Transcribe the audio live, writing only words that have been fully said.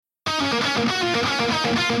This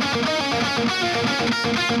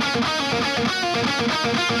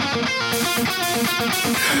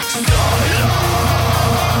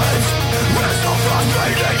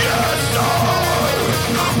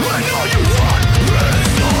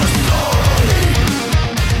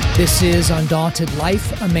is Undaunted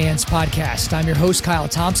Life, a Man's Podcast. I'm your host, Kyle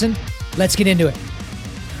Thompson. Let's get into it.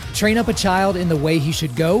 Train up a child in the way he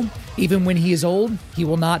should go. Even when he is old, he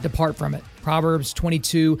will not depart from it. Proverbs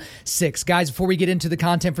 22:6. Guys, before we get into the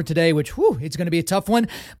content for today, which, it's going to be a tough one,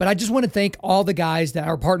 but I just want to thank all the guys that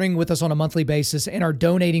are partnering with us on a monthly basis and are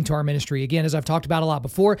donating to our ministry. Again, as I've talked about a lot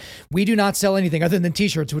before, we do not sell anything other than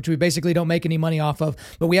t-shirts, which we basically don't make any money off of,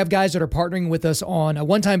 but we have guys that are partnering with us on a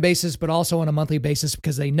one-time basis, but also on a monthly basis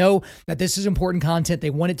because they know that this is important content. They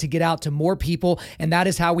want it to get out to more people, and that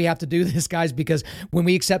is how we have to do this, guys, because when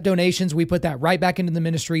we accept donations, we put that right back into the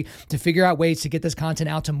ministry to figure out ways to get this content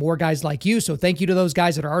out to more guys like you. So thank you to those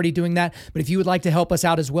guys that are already doing that. But if you would like to help us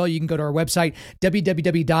out as well, you can go to our website,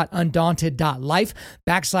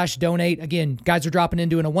 www.undaunted.life/donate. Again, guys are dropping in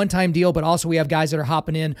doing a one-time deal, but also we have guys that are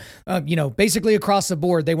hopping in, basically across the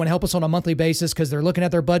board. They want to help us on a monthly basis because they're looking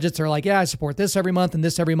at their budgets. They're like, I support this every month and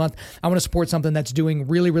this every month. I want to support something that's doing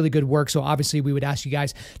really, really good work. So obviously we would ask you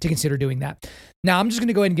guys to consider doing that. Now, I'm just going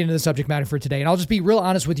to go ahead and get into the subject matter for today. And I'll just be real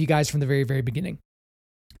honest with you guys from the very, very beginning.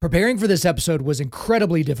 Preparing for this episode was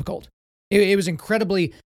incredibly difficult. It was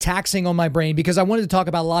incredibly taxing on my brain because I wanted to talk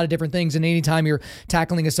about a lot of different things. And anytime you're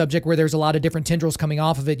tackling a subject where there's a lot of different tendrils coming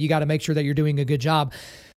off of it, you got to make sure that you're doing a good job.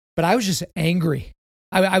 But I was just angry.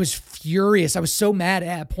 I was furious. I was so mad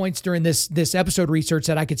at points during this episode research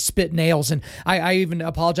that I could spit nails. And I even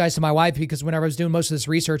apologized to my wife because whenever I was doing most of this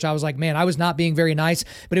research, I was like, man, I was not being very nice.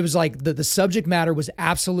 But it was like the subject matter was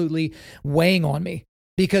absolutely weighing on me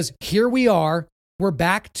because here we are. We're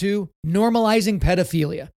back to normalizing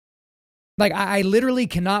pedophilia. Like, I literally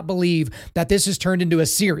cannot believe that this has turned into a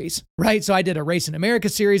series, right? So I did a Race in America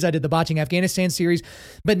series. I did the Botching Afghanistan series.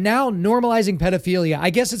 But now normalizing pedophilia, I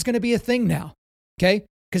guess it's going to be a thing now, okay?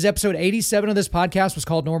 Because episode 87 of this podcast was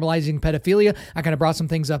called Normalizing Pedophilia. I kind of brought some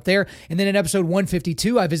things up there. And then in episode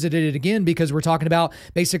 152, I visited it again because we're talking about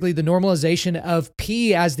basically the normalization of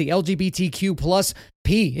P as the LGBTQ plus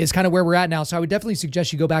P is kind of where we're at now. So I would definitely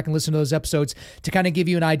suggest you go back and listen to those episodes to kind of give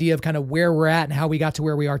you an idea of kind of where we're at and how we got to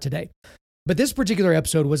where we are today. But this particular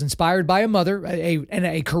episode was inspired by a mother,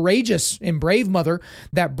 a courageous and brave mother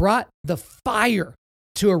that brought the fire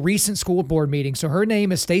to a recent school board meeting. So her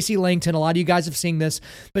name is Stacy Langton. A lot of you guys have seen this,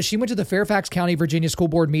 but she went to the Fairfax County, Virginia school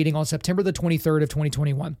board meeting on September the 23rd of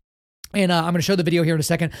 2021. And I'm going to show the video here in a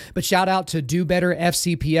second, but shout out to Do Better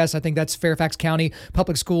FCPS. I think that's Fairfax County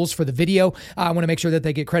Public Schools for the video. I want to make sure that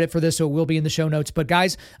they get credit for this, so it will be in the show notes. But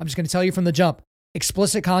guys, I'm just going to tell you from the jump,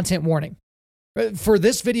 explicit content warning for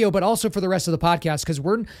this video, but also for the rest of the podcast, because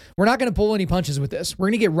we're not going to pull any punches with this. We're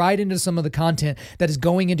going to get right into some of the content that is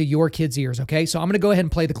going into your kids' ears, okay? So I'm going to go ahead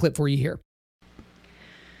and play the clip for you here.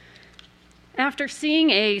 After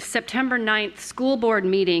seeing a September 9th school board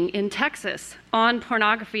meeting in Texas on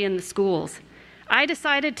pornography in the schools, I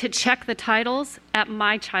decided to check the titles at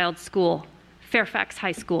my child's school, Fairfax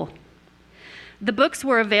High School. The books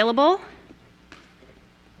were available,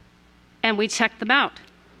 and we checked them out.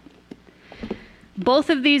 Both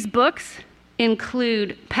of these books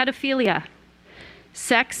include pedophilia,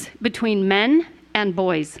 sex between men and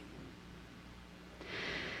boys.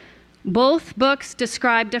 Both books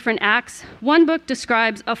describe different acts. One book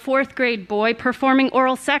describes a 4th grade boy performing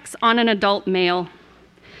oral sex on an adult male.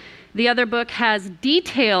 The other book has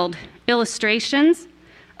detailed illustrations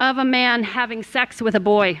of a man having sex with a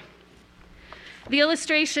boy. The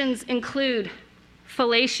illustrations include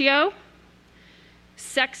fellatio,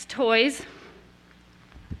 sex toys,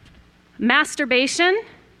 masturbation,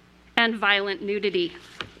 and violent nudity.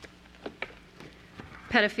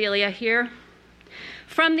 Pedophilia here.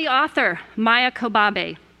 From the author, Maya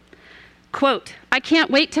Kobabe, quote, "I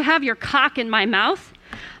can't wait to have your cock in my mouth.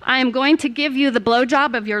 I am going to give you the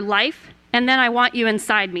blowjob of your life, and then I want you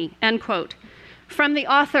inside me," end quote. From the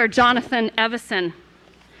author, Jonathan Evison,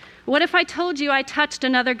 "What if I told you I touched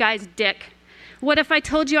another guy's dick? What if I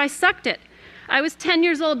told you I sucked it? I was 10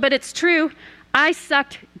 years old, but it's true. I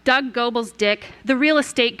sucked Doug Goebel's dick, the real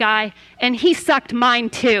estate guy, and he sucked mine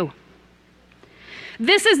too."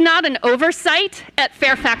 This is not an oversight at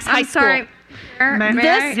Fairfax High School. May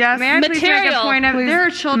I please make a point of, there are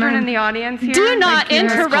children in the audience here. Do not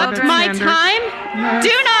interrupt my time.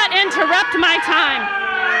 Do not interrupt my time.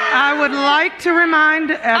 I would like to remind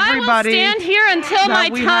everybody. I will stand here until my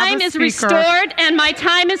time is restored and my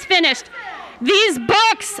time is finished. These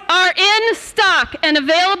books are in stock and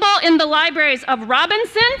available in the libraries of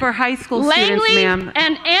Robinson, for high school Langley, students, ma'am.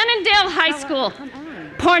 and Annandale High School.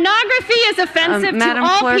 Pornography is offensive to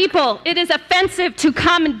all Clerk. people. It is offensive to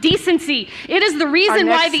common decency. It is the reason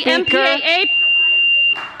why the MPAA...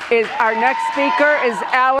 Our next speaker is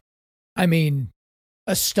Alex. I mean,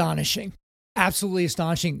 astonishing. Absolutely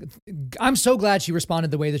astonishing. I'm so glad she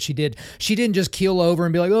responded the way that she did. She didn't just keel over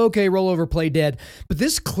and be like, okay, roll over, play dead. But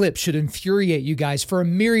this clip should infuriate you guys for a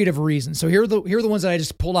myriad of reasons. So here are the ones that I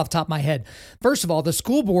just pulled off the top of my head. First of all, the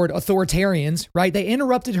school board authoritarians, right? They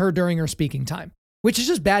interrupted her during her speaking time, which is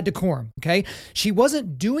just bad decorum, okay? She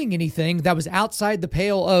wasn't doing anything that was outside the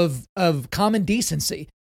pale of common decency.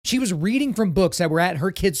 She was reading from books that were at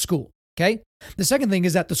her kid's school, okay? The second thing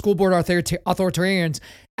is that the school board authoritarians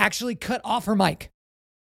actually cut off her mic.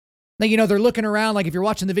 Like, they're looking around, like if you're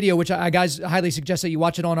watching the video, which I guys highly suggest that you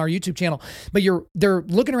watch it on our YouTube channel, but they're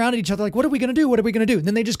looking around at each other like, what are we going to do? What are we going to do? And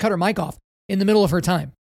then they just cut her mic off in the middle of her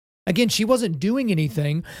time. Again, she wasn't doing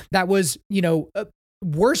anything that was,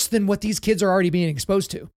 worse than what these kids are already being exposed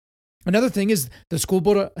to. Another thing is the school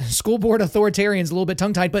board authoritarians, a little bit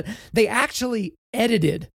tongue-tied, but they actually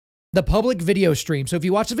edited the public video stream. So if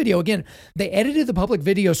you watch the video, again, they edited the public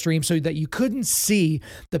video stream so that you couldn't see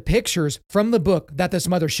the pictures from the book that this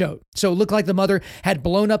mother showed. So it looked like the mother had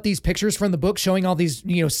blown up these pictures from the book showing all these,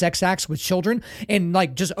 sex acts with children and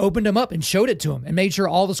like just opened them up and showed it to them and made sure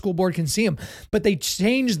all the school board can see them. But they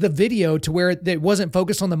changed the video to where it wasn't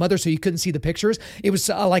focused on the mother so you couldn't see the pictures. It was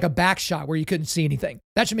like a back shot where you couldn't see anything.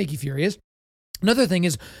 That should make you furious. Another thing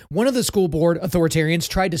is one of the school board authoritarians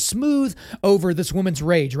tried to smooth over this woman's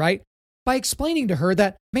rage, right? By explaining to her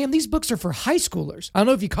that, ma'am, these books are for high schoolers. I don't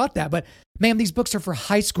know if you caught that, but ma'am, these books are for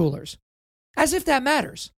high schoolers. As if that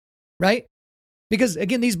matters, right? Because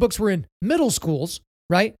again, these books were in middle schools,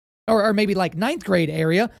 right? Or maybe like 9th grade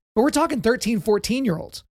area, but we're talking 13,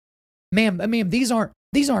 14-year-olds. Ma'am, these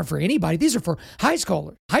aren't for anybody. These are for high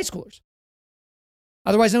schoolers.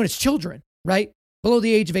 Otherwise known as children, right? Below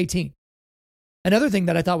the age of 18. Another thing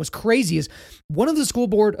that I thought was crazy is one of the school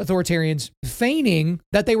board authoritarians feigning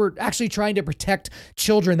that they were actually trying to protect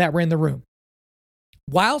children that were in the room,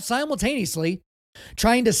 while simultaneously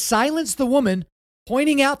trying to silence the woman,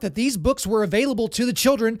 pointing out that these books were available to the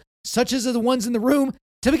children, such as the ones in the room,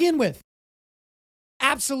 to begin with.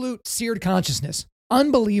 Absolute seared consciousness.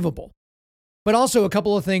 Unbelievable. But also a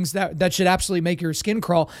couple of things that should absolutely make your skin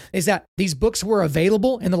crawl is that these books were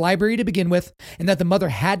available in the library to begin with, and that the mother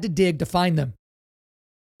had to dig to find them.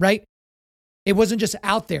 Right? It wasn't just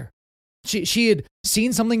out there. She had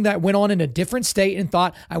seen something that went on in a different state and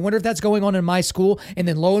thought, I wonder if that's going on in my school. And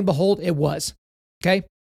then lo and behold, it was. Okay?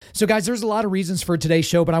 So guys, there's a lot of reasons for today's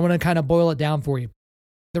show, but I want to kind of boil it down for you.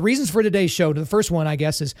 The reasons for today's show, the first one, I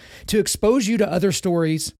guess, is to expose you to other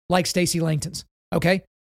stories like Stacey Langton's. Okay?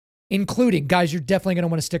 Including, guys, you're definitely going to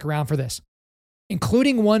want to stick around for this.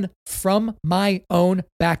 Including one from my own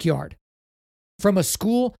backyard. From a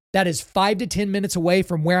school that is 5 to 10 minutes away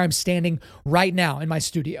from where I'm standing right now in my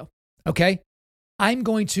studio. Okay? I'm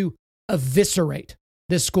going to eviscerate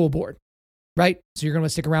this school board, right? So you're going to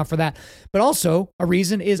stick around for that. But also a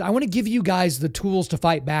reason is I want to give you guys the tools to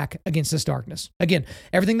fight back against this darkness. Again,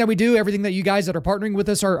 everything that we do, everything that you guys that are partnering with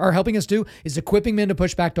us are helping us do is equipping men to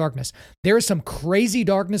push back darkness. There is some crazy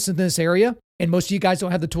darkness in this area, and most of you guys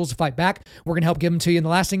don't have the tools to fight back. We're going to help give them to you. And the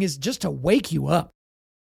last thing is just to wake you up.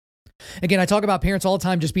 Again, I talk about parents all the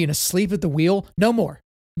time just being asleep at the wheel. No more.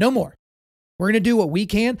 No more. We're going to do what we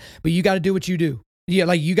can, but you got to do what you do. Yeah,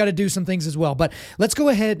 like you got to do some things as well. But let's go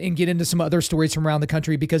ahead and get into some other stories from around the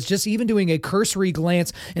country, because just even doing a cursory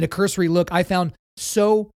glance and a cursory look, I found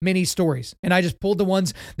so many stories, and I just pulled the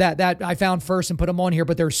ones that I found first and put them on here,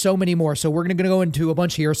 but there's so many more. So we're going to go into a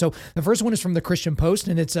bunch here. So the first one is from the Christian Post,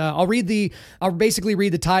 and it's, I'll basically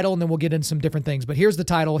read the title and then we'll get into some different things, but here's the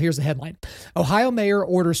title. Here's the headline. Ohio mayor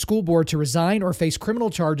orders school board to resign or face criminal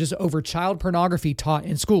charges over child pornography taught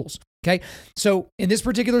in schools. Okay. So in this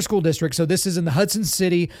particular school district, so this is in the Hudson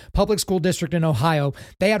City Public School District in Ohio,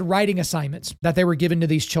 they had writing assignments that they were given to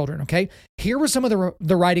these children. Okay. Here were some of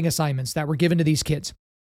the writing assignments that were given to these kids.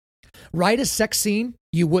 Write a sex scene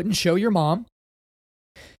you wouldn't show your mom.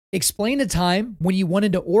 Explain a time when you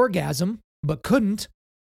wanted to orgasm but couldn't.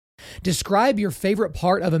 Describe your favorite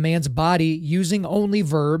part of a man's body using only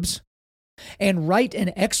verbs. And write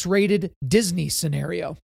an X-rated Disney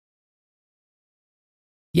scenario.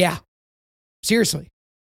 Yeah. Seriously.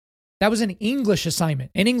 That was an English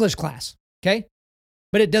assignment, an English class, okay?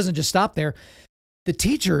 But it doesn't just stop there. The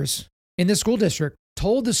teachers in this school district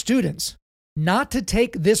told the students not to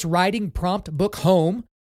take this writing prompt book home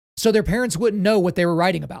so their parents wouldn't know what they were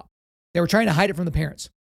writing about. They were trying to hide it from the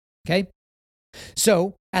parents, okay?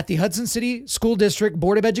 So at the Hudson City School District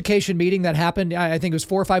Board of Education meeting that happened, I think it was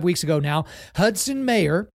 4 or 5 weeks ago now, Hudson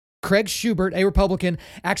Mayor Craig Schubert, a Republican,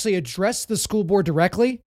 actually addressed the school board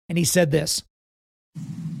directly, and he said this.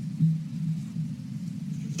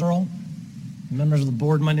 Earl, members of the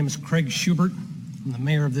board, my name is Craig Schubert. I'm the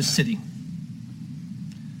mayor of this city.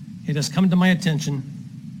 It has come to my attention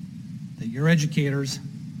that your educators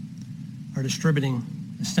are distributing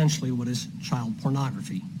essentially what is child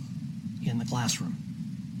pornography in the classroom.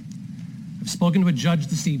 I've spoken to a judge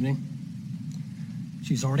this evening.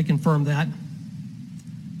 She's already confirmed that.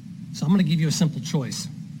 So I'm going to give you a simple choice.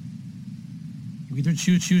 You either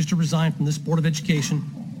choose to resign from this Board of Education,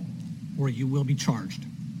 or you will be charged.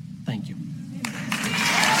 Thank you. Thank you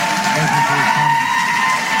for your comment.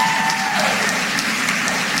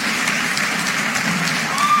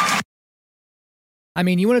 I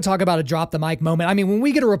mean, you want to talk about a drop the mic moment. I mean, when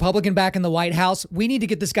we get a Republican back in the White House, we need to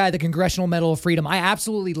get this guy the Congressional Medal of Freedom. I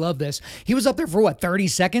absolutely love this. He was up there for 30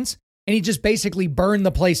 seconds? And he just basically burned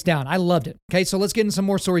the place down. I loved it. Okay, so let's get into some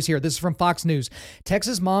more stories here. This is from Fox News.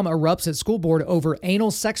 Texas mom erupts at school board over anal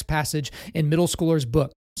sex passage in middle schooler's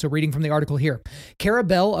book. So reading from the article here. Cara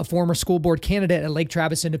Bell, a former school board candidate at Lake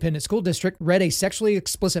Travis Independent School District, read a sexually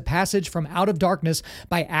explicit passage from Out of Darkness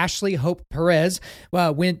by Ashley Hope Perez,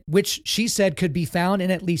 which she said could be found in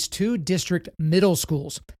at least 2 district middle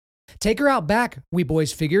schools. Take her out back, we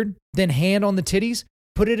boys figured. Then hand on the titties,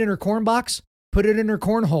 put it in her corn box, put it in her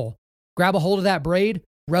cornhole. Grab a hold of that braid,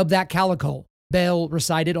 rub that calico. Bell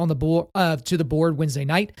recited on the board to the board Wednesday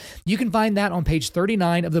night. You can find that on page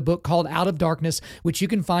 39 of the book called Out of Darkness, which you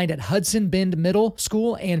can find at Hudson Bend Middle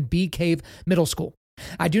School and Bee Cave Middle School.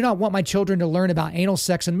 I do not want my children to learn about anal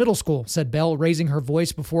sex in middle school, said Bell, raising her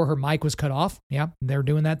voice before her mic was cut off. Yeah, they're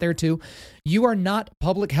doing that there too. You are not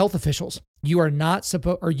public health officials. You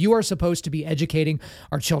are supposed to be educating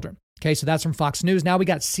our children. Okay, so that's from Fox News. Now we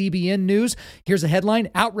got CBN News. Here's a headline.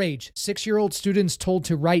 Outrage. 6-year-old students told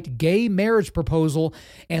to write gay marriage proposal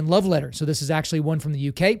and love letter. So this is actually one from the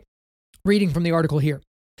UK. Reading from the article here.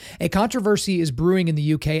 A controversy is brewing in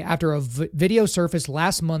the UK after a video surfaced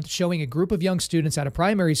last month showing a group of young students at a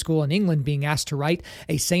primary school in England being asked to write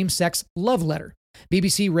a same-sex love letter.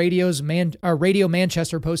 BBC Radio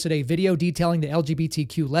Manchester posted a video detailing the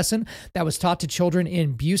LGBTQ lesson that was taught to children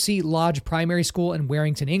in Busey Lodge Primary School in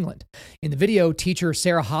Warrington, England. In the video, teacher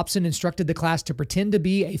Sarah Hobson instructed the class to pretend to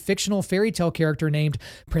be a fictional fairy tale character named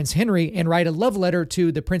Prince Henry and write a love letter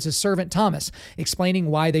to the prince's servant Thomas,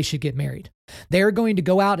 explaining why they should get married. They are going to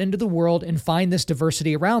go out into the world and find this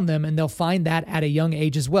diversity around them, and they'll find that at a young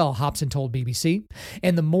age as well, Hobson told BBC.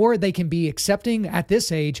 And the more they can be accepting at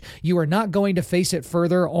this age, you are not going to face it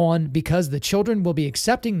further on because the children will be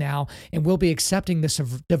accepting now and will be accepting this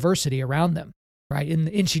diversity around them. Right? And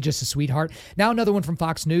isn't she just a sweetheart? Now another one from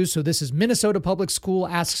Fox News. So this is Minnesota Public School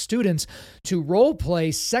asks students to role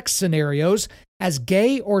play sex scenarios as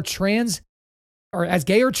gay or trans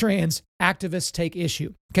activists take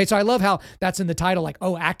issue. Okay, so I love how that's in the title, like,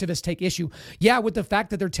 oh, activists take issue. Yeah, with the fact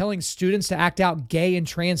that they're telling students to act out gay and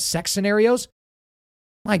trans sex scenarios.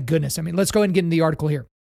 My goodness. I mean, let's go ahead and get into the article here.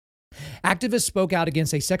 Activists spoke out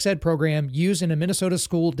against a sex ed program used in a Minnesota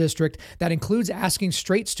school district that includes asking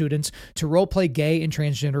straight students to role play gay and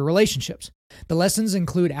transgender relationships. The lessons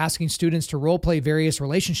include asking students to role play various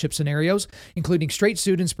relationship scenarios, including straight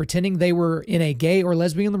students pretending they were in a gay or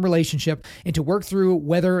lesbian relationship and to work through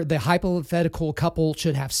whether the hypothetical couple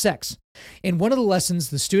should have sex. In one of the lessons,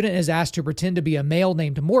 the student is asked to pretend to be a male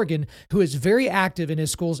named Morgan, who is very active in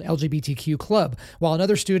his school's LGBTQ club, while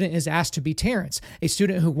another student is asked to be Terrence, a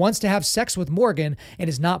student who wants to have sex with Morgan and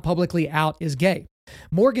is not publicly out as gay.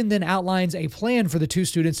 Morgan then outlines a plan for the 2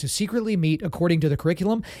 students to secretly meet according to the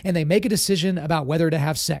curriculum, and they make a decision about whether to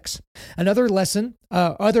have sex. Other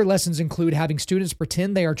lessons include having students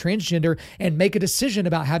pretend they are transgender and make a decision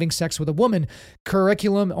about having sex with a woman,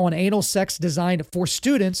 curriculum on anal sex designed for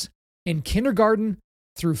students in kindergarten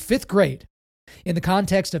through 5th grade in the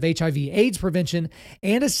context of HIV/AIDS prevention,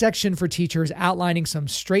 and a section for teachers outlining some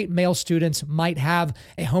straight male students might have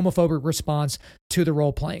a homophobic response to the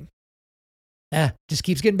role playing. Just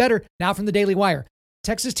keeps getting better. Now from the Daily Wire.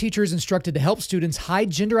 Texas teachers instructed to help students hide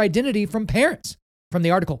gender identity from parents. From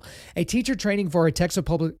the article, a teacher training for a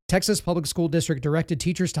Texas public school district directed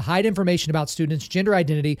teachers to hide information about students' gender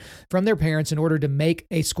identity from their parents in order to make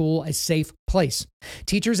a school a safe place.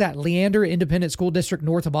 Teachers at Leander Independent School District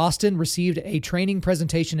north of Austin received a training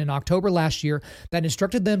presentation in October last year that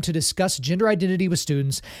instructed them to discuss gender identity with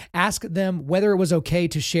students, ask them whether it was okay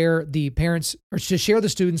to share the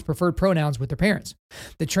students' preferred pronouns with their parents.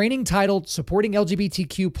 The training, titled Supporting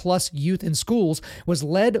LGBTQ plus Youth in Schools, was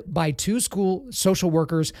led by 2 school social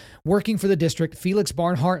workers working for the district, Felix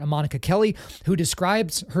Barnhart and Monica Kelly, who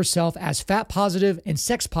describes herself as fat positive and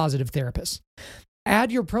sex positive therapists.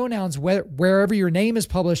 Add your pronouns wherever your name is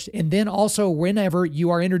published, and then also whenever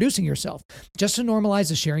you are introducing yourself, just to normalize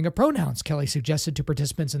the sharing of pronouns, Kelly suggested to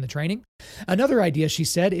participants in the training. Another idea, she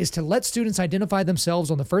said, is to let students identify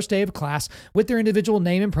themselves on the first day of class with their individual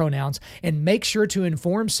name and pronouns, and make sure to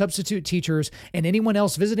inform substitute teachers and anyone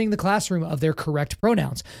else visiting the classroom of their correct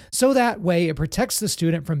pronouns. So that way it protects the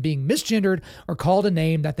student from being misgendered or called a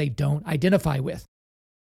name that they don't identify with.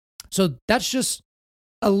 So that's just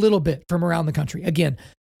a little bit from around the country. Again,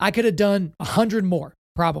 I could have done 100 more,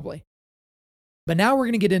 probably. But now we're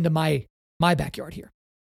going to get into my backyard here.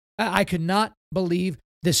 I could not believe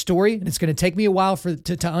this story, and it's going to take me a while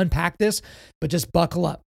to unpack this, but just buckle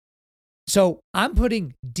up. So I'm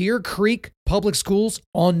putting Deer Creek Public Schools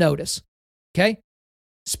on notice, okay?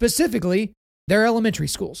 Specifically, their elementary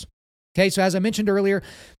schools. Okay, so as I mentioned earlier,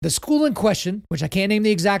 the school in question, which I can't name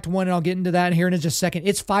the exact one, and I'll get into that here in just a second,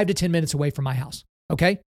 it's 5 to 10 minutes away from my house.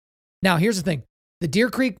 Okay. Now, here's the thing. The Deer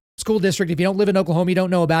Creek School District, if you don't live in Oklahoma, you don't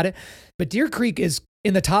know about it, but Deer Creek is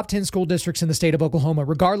in the top 10 school districts in the state of Oklahoma,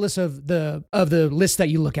 regardless of the list that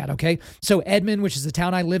you look at. Okay. So Edmond, which is the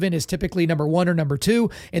town I live in, is typically number 1 or number 2.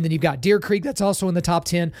 And then you've got Deer Creek, that's also in the top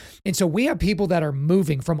 10. And so we have people that are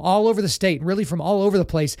moving from all over the state, and really from all over the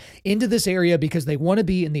place, into this area because they want to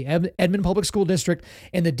be in the Edmond Public School District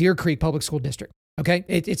and the Deer Creek Public School District. Okay.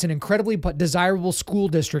 It's an incredibly desirable school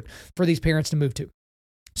district for these parents to move to.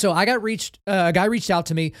 So a guy reached out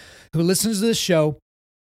to me who listens to this show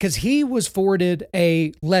because he was forwarded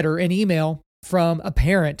an email from a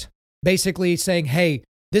parent basically saying, hey,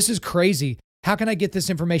 this is crazy. How can I get this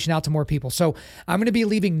information out to more people? So I'm going to be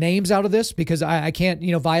leaving names out of this because I can't,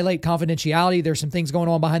 violate confidentiality. There's some things going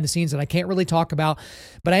on behind the scenes that I can't really talk about,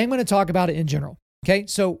 but I am going to talk about it in general. Okay.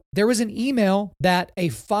 So there was an email that a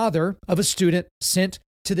father of a student sent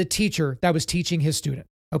to the teacher that was teaching his student.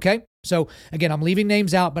 Okay. So again, I'm leaving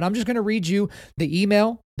names out, but I'm just going to read you the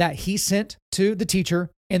email that he sent to the teacher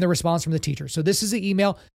and the response from the teacher. So this is the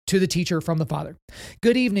email to the teacher from the father.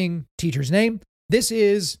 Good evening, teacher's name. This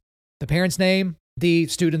is the parent's name, the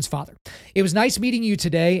student's father. It was nice meeting you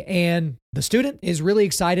today, and the student is really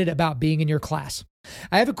excited about being in your class.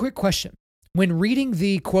 I have a quick question. When reading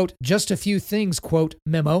the, quote, just a few things, quote,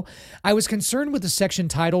 memo, I was concerned with the section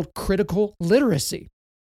titled Critical Literacy.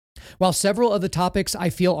 While several of the topics I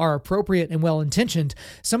feel are appropriate and well-intentioned,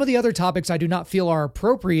 some of the other topics I do not feel are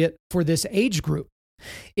appropriate for this age group.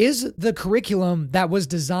 Is this curriculum that was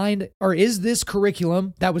designed by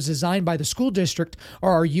the school district,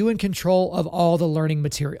 or are you in control of all the learning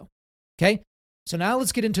material? Okay. So now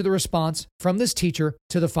let's get into the response from this teacher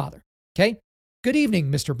to the father. Okay. Good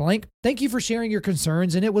evening, Mr. Blank. Thank you for sharing your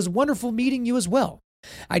concerns, and it was wonderful meeting you as well.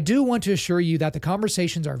 I do want to assure you that the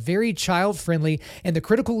conversations are very child-friendly, and the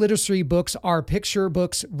critical literacy books are picture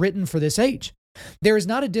books written for this age. There is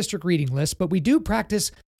not a district reading list, but we do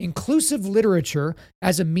practice inclusive literature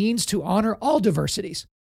as a means to honor all diversities.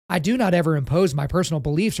 I do not ever impose my personal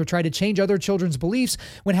beliefs or try to change other children's beliefs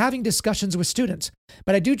when having discussions with students,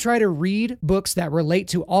 but I do try to read books that relate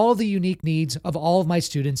to all the unique needs of all of my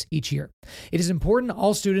students each year. It is important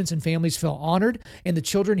all students and families feel honored, and the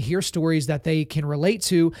children hear stories that they can relate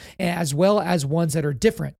to, as well as ones that are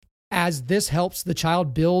different, as this helps the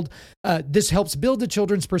child build the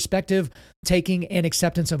children's perspective, taking, and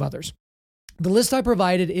acceptance of others. The list I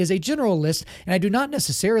provided is a general list, and I do not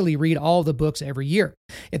necessarily read all of the books every year.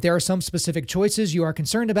 If there are some specific choices you are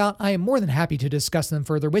concerned about, I am more than happy to discuss them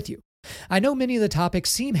further with you. I know many of the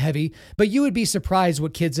topics seem heavy, but you would be surprised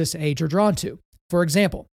what kids this age are drawn to. For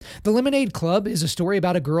example, The Lemonade Club is a story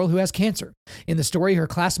about a girl who has cancer. In the story, her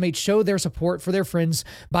classmates show their support for their friends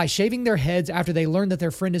by shaving their heads after they learn that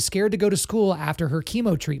their friend is scared to go to school after her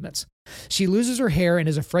chemo treatments. She loses her hair and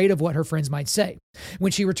is afraid of what her friends might say.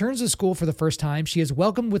 When she returns to school for the first time, she is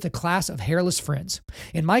welcomed with a class of hairless friends.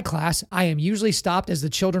 In my class, I am usually stopped as the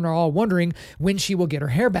children are all wondering when she will get her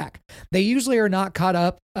hair back. They usually are not caught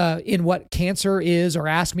up in what cancer is or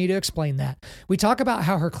ask me to explain that. We talk about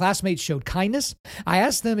how her classmates showed kindness. I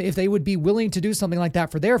ask them if they would be willing to do something like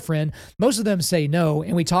that for their friend. Most of them say no,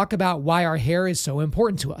 and we talk about why our hair is so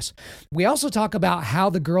important to us. We also talk about how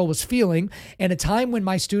the girl was feeling and a time when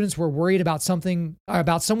my students were worried about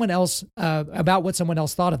what someone else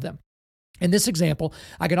thought of them. In this example,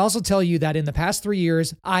 I can also tell you that in the past 3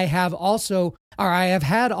 years, I have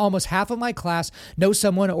had almost half of my class know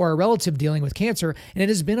someone or a relative dealing with cancer, and it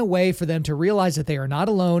has been a way for them to realize that they are not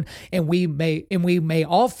alone, and we may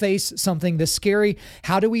all face something this scary.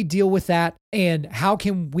 How do we deal with that, and how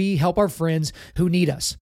can we help our friends who need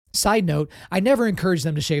us? Side note, I never encourage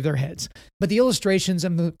them to shave their heads, but the illustrations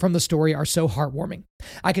from the story are so heartwarming.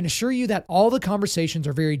 I can assure you that all the conversations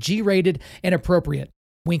are very G-rated and appropriate.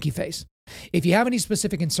 Winky face. If you have any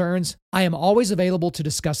specific concerns, I am always available to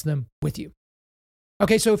discuss them with you.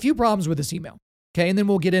 Okay, so a few problems with this email. Okay, and then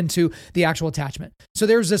we'll get into the actual attachment. So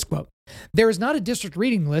there's this quote. There is not a district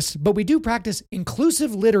reading list, but we do practice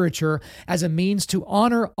inclusive literature as a means to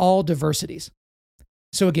honor all diversities.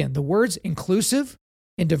 So again, the words inclusive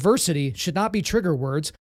and diversity should not be trigger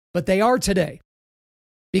words, but they are today.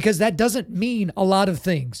 Because that doesn't mean a lot of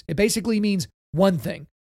things. It basically means one thing,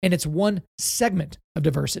 and it's one segment of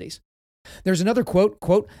diversities. There's another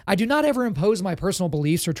quote, I do not ever impose my personal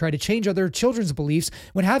beliefs or try to change other children's beliefs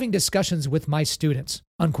when having discussions with my students,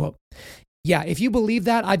 unquote. Yeah, if you believe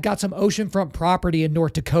that, I've got some oceanfront property in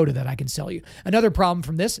North Dakota that I can sell you. Another problem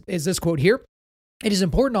from this is this quote here. It is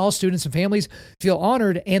important all students and families feel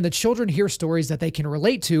honored and the children hear stories that they can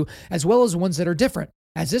relate to, as well as ones that are different,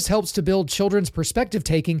 as this helps to build children's perspective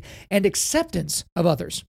taking and acceptance of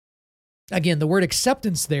others. Again, the word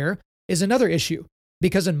acceptance there is another issue.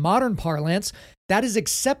 Because in modern parlance, that is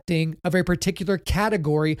accepting of a particular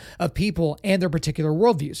category of people and their particular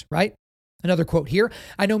worldviews, right? Another quote here.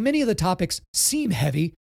 I know many of the topics seem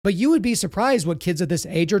heavy, but you would be surprised what kids at this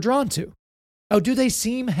age are drawn to. Oh, do they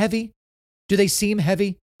seem heavy? Do they seem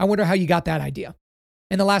heavy? I wonder how you got that idea.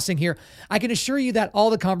 And the last thing here, I can assure you that all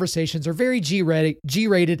the conversations are very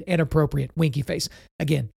G-rated and appropriate. Winky face.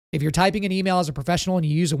 Again, if you're typing an email as a professional and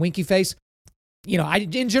you use a winky face, I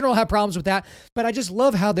in general have problems with that, but I just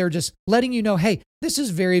love how they're just letting you know, hey, this is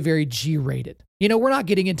very, very G-rated. We're not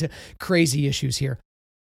getting into crazy issues here.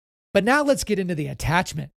 But now let's get into the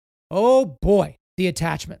attachment. Oh boy, the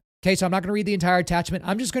attachment. Okay, so I'm not going to read the entire attachment.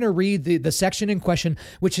 I'm just going to read the section in question,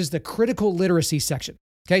 which is the critical literacy section.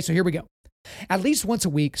 Okay, so here we go. At least once a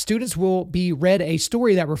week, students will be read a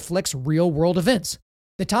story that reflects real-world events.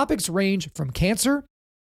 The topics range from cancer,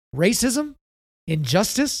 racism,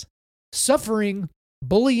 injustice, suffering,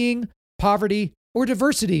 bullying, poverty, or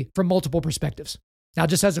diversity from multiple perspectives. Now,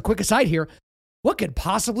 just as a quick aside here, what could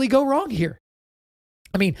possibly go wrong here?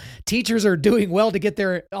 I mean, teachers are doing well to get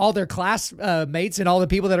all their class mates and all the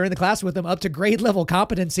people that are in the class with them up to grade level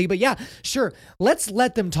competency. But yeah, sure, let's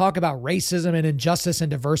let them talk about racism and injustice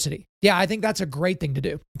and diversity. Yeah, I think that's a great thing to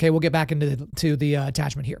do. Okay, we'll get back into the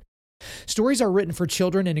attachment here. Stories are written for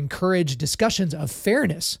children and encourage discussions of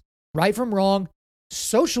fairness, right from wrong,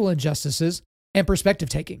 social injustices, and perspective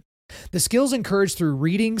taking. The skills encouraged through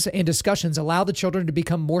readings and discussions allow the children to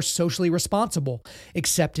become more socially responsible,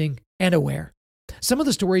 accepting, and aware. Some of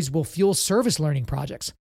the stories will fuel service learning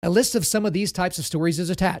projects. A list of some of these types of stories is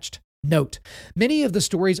attached. Note, many of the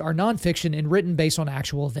stories are nonfiction and written based on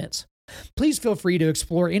actual events. Please feel free to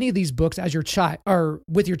explore any of these books as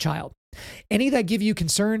with your child. Any that give you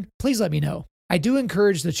concern, please let me know. I do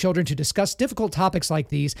encourage the children to discuss difficult topics like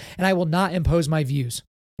these, and I will not impose my views.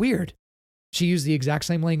 Weird. She used the exact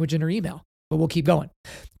same language in her email, but we'll keep going.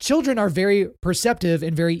 Children are very perceptive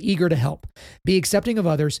and very eager to help, be accepting of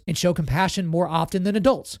others, and show compassion more often than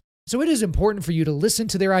adults. So it is important for you to listen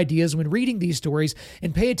to their ideas when reading these stories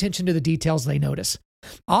and pay attention to the details they notice.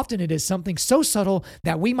 Often it is something so subtle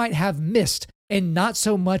that we might have missed and not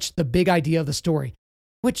so much the big idea of the story.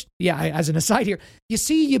 Which, yeah, as an aside here, you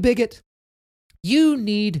see, you bigot, you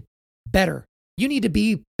need better. You need to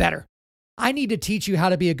be better. I need to teach you how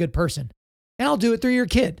to be a good person, and I'll do it through your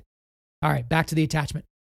kid. All right, back to the attachment.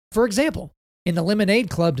 For example, in the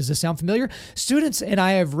Lemonade Club, does this sound familiar? Students and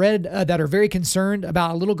I have read that are very concerned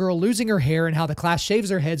about a little girl losing her hair and how the class shaves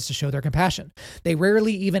their heads to show their compassion. They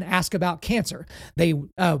rarely even ask about cancer. They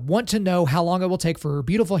want to know how long it will take for her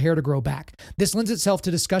beautiful hair to grow back. This lends itself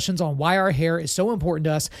to discussions on why our hair is so important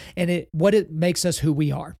to us and what it makes us who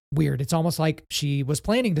we are. Weird. It's almost like she was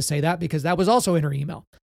planning to say that because that was also in her email.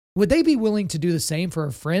 Would they be willing to do the same for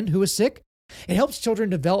a friend who is sick? It helps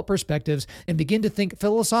children develop perspectives and begin to think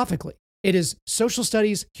philosophically. It is social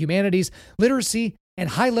studies, humanities, literacy, and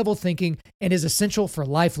high-level thinking, and is essential for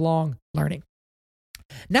lifelong learning.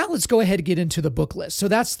 Now let's go ahead and get into the book list. So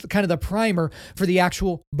that's kind of the primer for the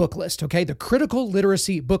actual book list, okay? The critical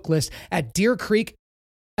literacy book list at Deer Creek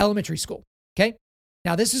Elementary School, okay?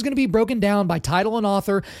 Now, this is going to be broken down by title and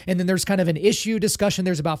author, and then there's kind of an issue discussion.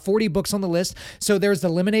 There's about 40 books on the list. So there's The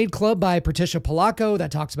Lemonade Club by Patricia Polacco that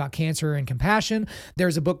talks about cancer and compassion.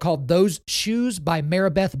 There's a book called Those Shoes by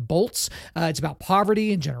Maribeth Boltz. It's about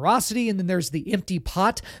poverty and generosity. And then there's The Empty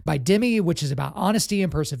Pot by Demi, which is about honesty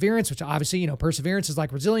and perseverance, which obviously, perseverance is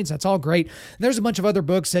like resilience. That's all great. And there's a bunch of other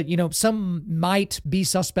books that, some might be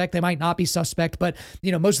suspect. They might not be suspect, but,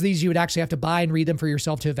 most of these you would actually have to buy and read them for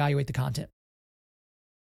yourself to evaluate the content.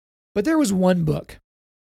 But there was one book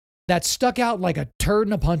that stuck out like a turd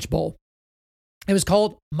in a punch bowl. It was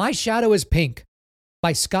called My Shadow is Pink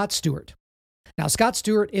by Scott Stewart. Now, Scott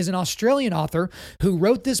Stewart is an Australian author who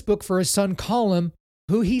wrote this book for his son, Colin,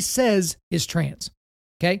 who he says is trans.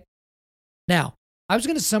 Okay? Now, I was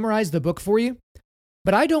going to summarize the book for you,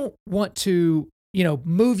 but I don't want to,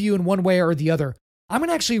 move you in one way or the other. I'm going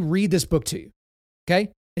to actually read this book to you.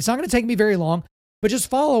 Okay? It's not going to take me very long, but just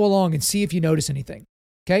follow along and see if you notice anything.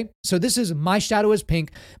 Okay, so this is My Shadow is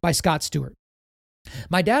Pink by Scott Stewart.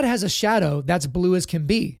 My dad has a shadow that's blue as can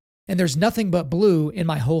be, and there's nothing but blue in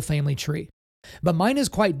my whole family tree. But mine is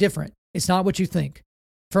quite different. It's not what you think.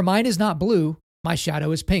 For mine is not blue, my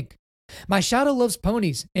shadow is pink. My shadow loves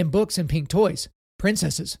ponies and books and pink toys,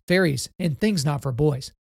 princesses, fairies, and things not for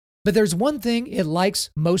boys. But there's one thing it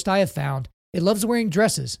likes most I have found. It loves wearing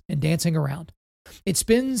dresses and dancing around. It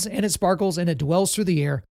spins and it sparkles and it dwells through the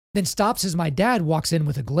air, then stops as my dad walks in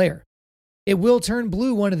with a glare. It will turn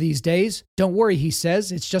blue one of these days. Don't worry, he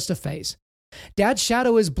says, it's just a phase. Dad's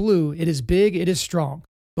shadow is blue, it is big, it is strong.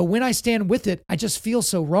 But when I stand with it, I just feel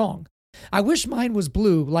so wrong. I wish mine was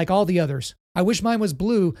blue like all the others. I wish mine was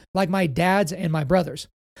blue like my dad's and my brother's.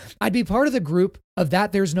 I'd be part of the group, of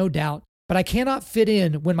that there's no doubt, but I cannot fit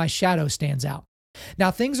in when my shadow stands out.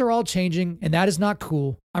 Now things are all changing, and that is not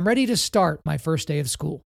cool. I'm ready to start my first day of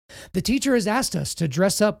school. The teacher has asked us to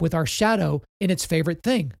dress up with our shadow in its favorite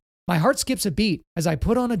thing. My heart skips a beat as I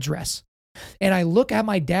put on a dress, and I look at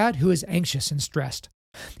my dad who is anxious and stressed.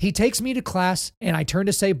 He takes me to class, and I turn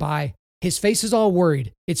to say bye. His face is all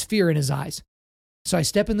worried. It's fear in his eyes. So I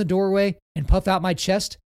step in the doorway and puff out my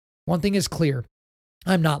chest. One thing is clear.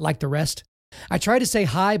 I'm not like the rest. I try to say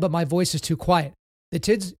hi, but my voice is too quiet.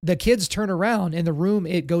 The kids turn around, and the room,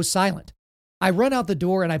 it goes silent. I run out the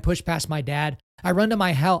door, and I push past my dad. I run to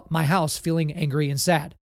my house feeling angry and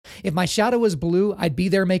sad. If my shadow was blue, I'd be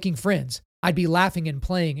there making friends. I'd be laughing and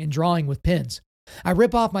playing and drawing with pens. I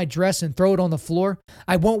rip off my dress and throw it on the floor.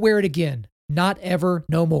 I won't wear it again. Not ever,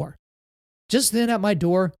 no more. Just then at my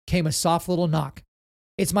door came a soft little knock.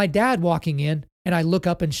 It's my dad walking in, and I look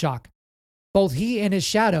up in shock. Both he and his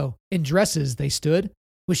shadow, in dresses they stood,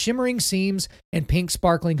 with shimmering seams and pink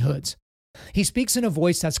sparkling hoods. He speaks in a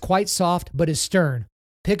voice that's quite soft but is stern.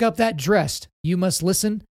 Pick up that dress. You must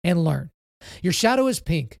listen and learn. Your shadow is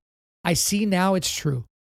pink. I see now it's true.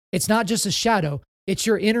 It's not just a shadow. It's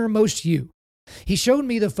your innermost you. He showed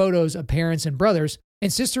me the photos of parents and brothers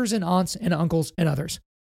and sisters and aunts and uncles and others.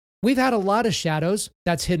 We've had a lot of shadows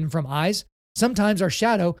that's hidden from eyes. Sometimes our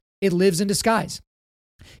shadow, it lives in disguise.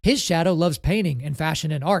 His shadow loves painting and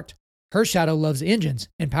fashion and art. Her shadow loves engines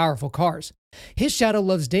and powerful cars. His shadow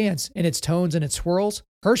loves dance and its tones and its swirls.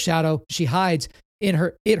 Her shadow, she hides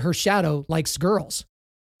her shadow likes girls.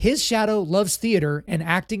 His shadow loves theater and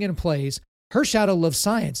acting and plays. Her shadow loves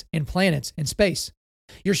science and planets and space.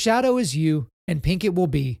 Your shadow is you, and pink it will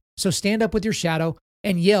be. So stand up with your shadow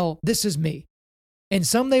and yell, "This is me." And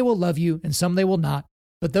some they will love you and some they will not.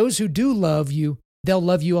 But those who do love you, they'll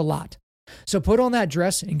love you a lot. So put on that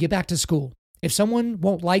dress and get back to school. If someone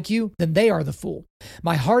won't like you, then they are the fool.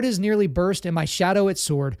 My heart is nearly burst and my shadow it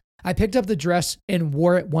soared. I picked up the dress and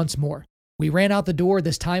wore it once more. We ran out the door,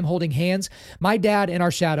 this time holding hands. My dad and our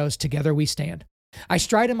shadows, together we stand. I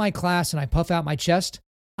stride in my class and I puff out my chest.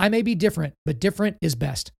 I may be different, but different is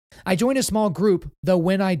best. I join a small group, though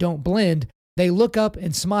when I don't blend, they look up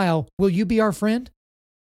and smile. Will you be our friend?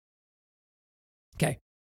 Okay,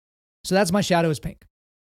 so that's My Shadow is Pink.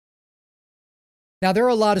 Now, there are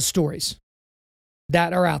a lot of stories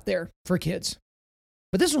that are out there for kids,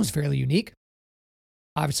 but this one's fairly unique.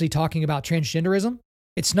 Obviously talking about transgenderism.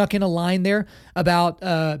 It snuck in a line there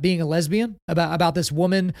about being a lesbian, about this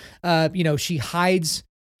woman, she hides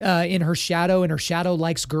in her shadow and her shadow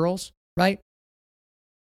likes girls, right?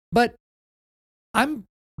 But I'm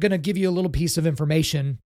going to give you a little piece of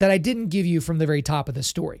information that I didn't give you from the very top of this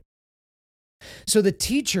story. So the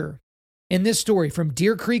teacher in this story from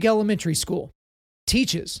Deer Creek Elementary School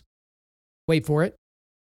teaches, wait for it,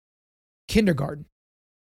 kindergarten.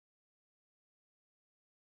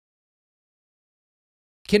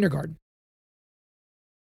 Kindergarten.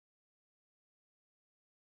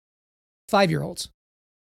 5-year-olds.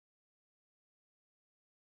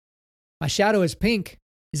 My shadow is pink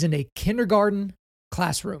is in a kindergarten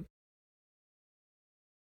classroom.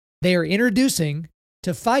 They are introducing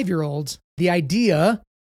to 5-year-olds the idea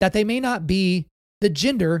that they may not be the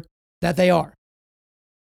gender that they are.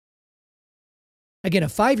 Again, a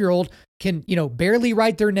 5-year-old can, barely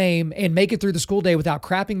write their name and make it through the school day without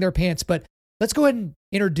crapping their pants, but let's go ahead and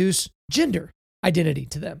introduce gender identity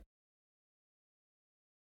to them.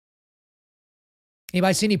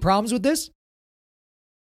 Anybody see any problems with this?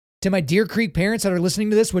 To my Deer Creek parents that are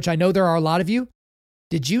listening to this, which I know there are a lot of you,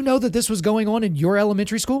 did you know that this was going on in your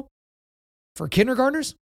elementary school for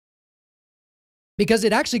kindergartners? Because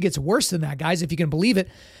it actually gets worse than that, guys, if you can believe it.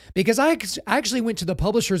 Because I actually went to the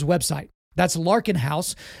publisher's website. That's Larkin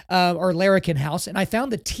House, or Larkin House, and I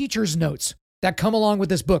found the teacher's notes that come along with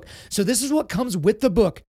this book. So this is what comes with the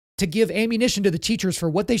book to give ammunition to the teachers for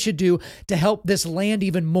what they should do to help this land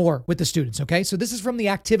even more with the students, okay? So this is from the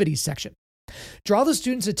activities section. Draw the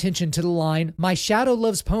students' attention to the line, "My shadow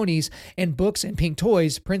loves ponies and books and pink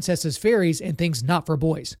toys, princesses, fairies, and things not for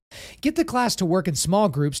boys." Get the class to work in small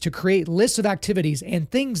groups to create lists of activities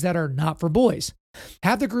and things that are not for boys.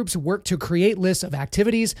 Have the groups work to create lists of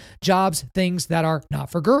activities, jobs, things that are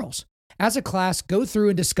not for girls. As a class, go through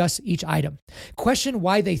and discuss each item. Question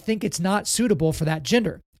why they think it's not suitable for that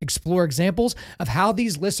gender. Explore examples of how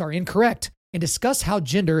these lists are incorrect and discuss how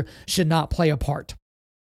gender should not play a part.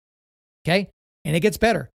 Okay? And it gets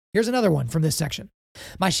better. Here's another one from this section.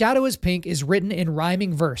 "My shadow is pink" is written in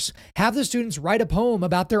rhyming verse. Have the students write a poem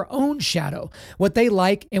about their own shadow, what they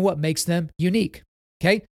like and what makes them unique.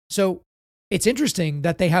 Okay? So it's interesting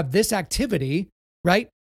that they have this activity, right?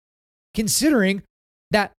 Considering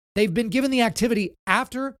that they've been given the activity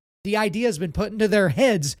after the idea has been put into their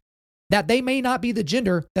heads that they may not be the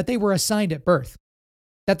gender that they were assigned at birth,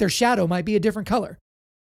 that their shadow might be a different color.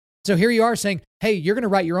 So here you are saying, hey, you're going to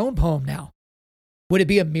write your own poem now. Would it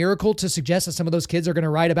be a miracle to suggest that some of those kids are going to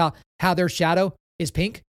write about how their shadow is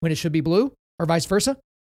pink when it should be blue, or vice versa?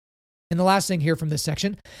 And the last thing here from this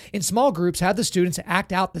section, in small groups, have the students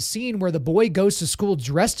act out the scene where the boy goes to school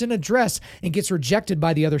dressed in a dress and gets rejected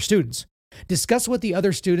by the other students. Discuss what the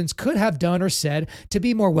other students could have done or said to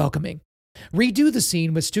be more welcoming. Redo the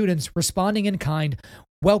scene with students responding in kind,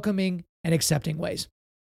 welcoming, and accepting ways.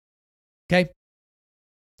 Okay?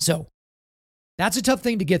 So that's a tough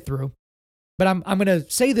thing to get through. But I'm going to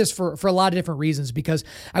say this for a lot of different reasons, because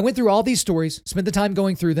I went through all these stories, spent the time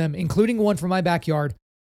going through them, including one from my backyard,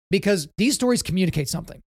 because these stories communicate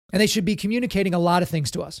something, and they should be communicating a lot of things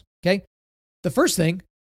to us, okay? The first thing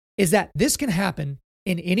is that this can happen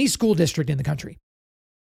in any school district in the country.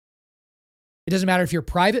 It doesn't matter if you're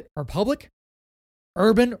private or public,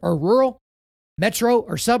 urban or rural, metro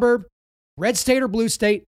or suburb, red state or blue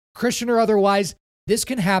state, Christian or otherwise, this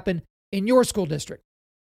can happen in your school district.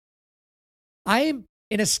 I am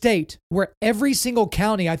in a state where every single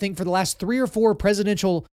county, I think for the last 3 or 4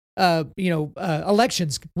 presidential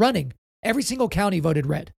elections running, every single county voted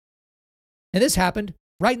red. And this happened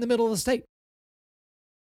right in the middle of the state.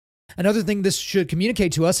 Another thing this should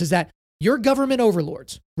communicate to us is that your government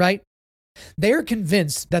overlords, right? They're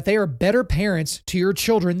convinced that they are better parents to your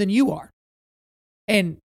children than you are.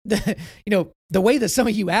 And the way that some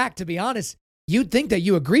of you act, to be honest, you'd think that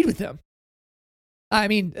you agreed with them. I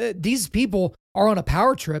mean, these people are on a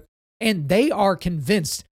power trip, and they are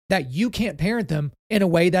convinced that you can't parent them in a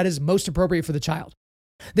way that is most appropriate for the child.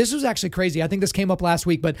 This was actually crazy. I think this came up last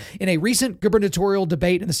week, but in a recent gubernatorial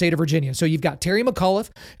debate in the state of Virginia. So you've got Terry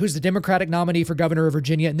McAuliffe, who's the Democratic nominee for governor of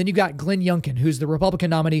Virginia, and then you've got Glenn Youngkin, who's the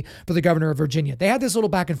Republican nominee for the governor of Virginia. They had this little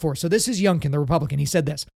back and forth. So this is Youngkin, the Republican. He said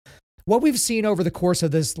this: "What we've seen over the course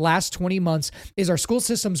of this last 20 months is our school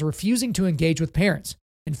systems refusing to engage with parents.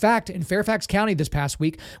 In fact, in Fairfax County this past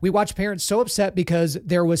week, we watched parents so upset because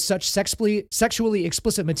there was such sexually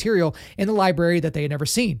explicit material in the library that they had never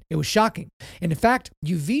seen. It was shocking. And in fact,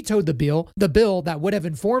 you vetoed the bill that would have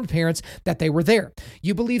informed parents that they were there.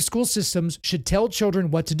 You believe school systems should tell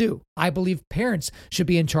children what to do. I believe parents should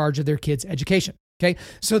be in charge of their kids' education." Okay,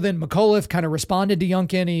 so then McAuliffe kind of responded to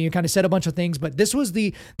Youngkin, and he kind of said a bunch of things, but this was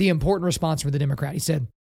the important response for the Democrat. He said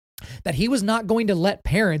that he was not going to let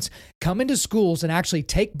parents come into schools and actually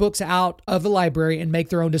take books out of the library and make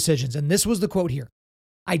their own decisions. And this was the quote here: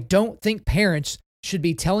 "I don't think parents should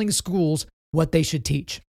be telling schools what they should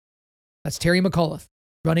teach." That's Terry McAuliffe,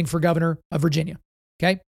 running for governor of Virginia.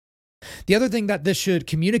 Okay. The other thing that this should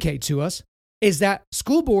communicate to us is that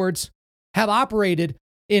school boards have operated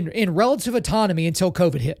in relative autonomy until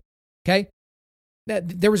COVID hit. Okay.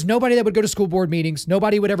 There was nobody that would go to school board meetings.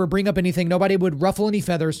 Nobody would ever bring up anything. Nobody would ruffle any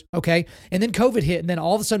feathers. Okay. And then COVID hit, and then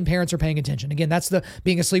all of a sudden parents are paying attention. Again, that's the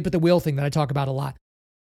being asleep at the wheel thing that I talk about a lot.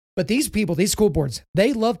 But these people, these school boards,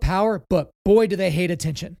 they love power, but boy, do they hate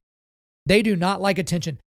attention. They do not like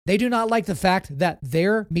attention. They do not like the fact that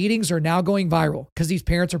their meetings are now going viral because these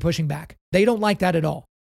parents are pushing back. They don't like that at all,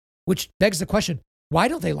 which begs the question, why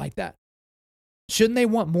don't they like that? Shouldn't they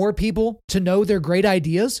want more people to know their great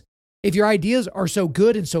ideas? If your ideas are so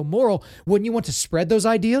good and so moral, wouldn't you want to spread those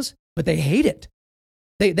ideas? But they hate it.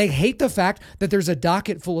 They hate the fact that there's a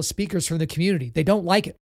docket full of speakers from the community. They don't like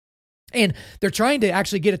it. And they're trying to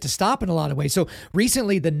actually get it to stop in a lot of ways. So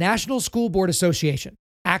recently, the National School Board Association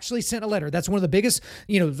actually sent a letter. That's one of the biggest,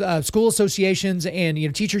 school associations and,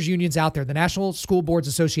 teachers unions out there, the National School Boards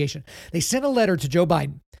Association. They sent a letter to Joe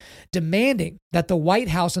Biden demanding that the White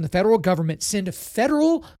House and the federal government send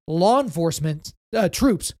federal law enforcement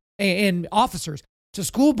troops and officers to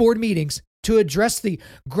school board meetings to address the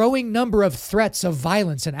growing number of threats of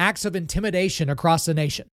violence and acts of intimidation across the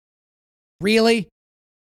nation. Really?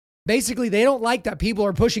 Basically, they don't like that people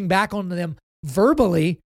are pushing back on them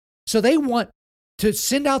verbally, so they want to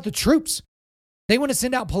send out the troops. They want to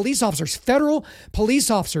send out police officers, federal police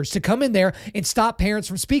officers, to come in there and stop parents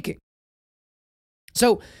from speaking.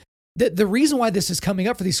 So the reason why this is coming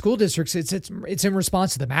up for these school districts, it's in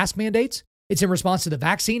response to the mask mandates. It's in response to the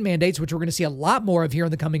vaccine mandates, which we're going to see a lot more of here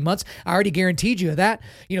in the coming months. I already guaranteed you that.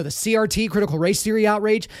 The CRT, critical race theory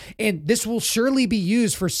outrage, and this will surely be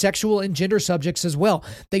used for sexual and gender subjects as well.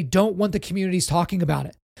 They don't want the communities talking about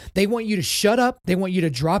it. They want you to shut up. They want you to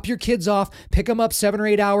drop your kids off, pick them up 7 or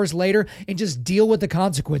 8 hours later, and just deal with the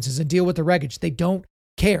consequences and deal with the wreckage. They don't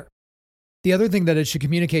care. The other thing that it should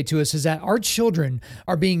communicate to us is that our children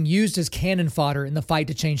are being used as cannon fodder in the fight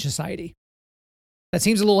to change society. That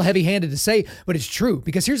seems a little heavy-handed to say, but it's true.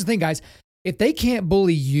 Because here's the thing, guys. If they can't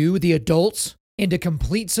bully you, the adults, into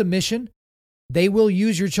complete submission, they will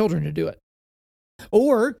use your children to do it.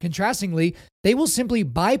 Or, contrastingly, they will simply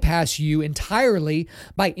bypass you entirely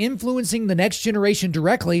by influencing the next generation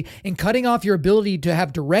directly and cutting off your ability to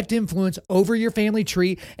have direct influence over your family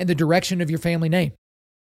tree and the direction of your family name.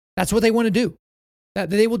 That's what they want to do.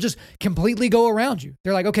 They will just completely go around you.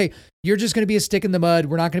 They're like, okay, you're just going to be a stick in the mud.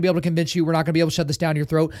 We're not going to be able to convince you. We're not going to be able to shut this down your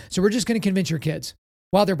throat. So we're just going to convince your kids.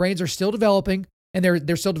 While their brains are still developing and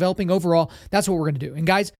they're still developing overall, that's what we're going to do. And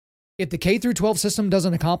guys, if the K through 12 system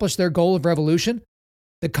doesn't accomplish their goal of revolution,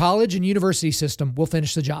 the college and university system will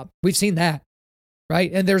finish the job. We've seen that, right?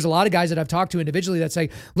 And there's a lot of guys that I've talked to individually that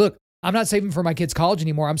say, look, I'm not saving for my kids' college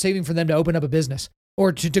anymore. I'm saving for them to open up a business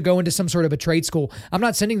or to go into some sort of a trade school. I'm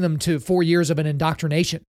not sending them to 4 years of an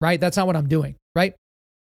indoctrination, right? That's not what I'm doing, right?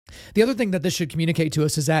 The other thing that this should communicate to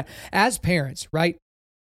us is that as parents, right,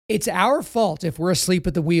 it's our fault if we're asleep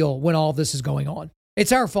at the wheel when all of this is going on.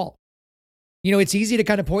 It's our fault. It's easy to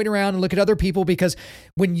kind of point around and look at other people because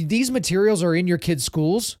when these materials are in your kids'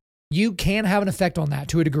 schools, you can have an effect on that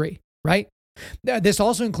to a degree, right? This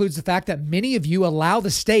also includes the fact that many of you allow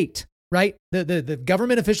the state, right, the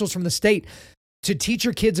government officials from the state to teach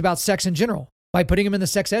your kids about sex in general by putting them in the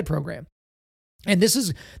sex ed program. And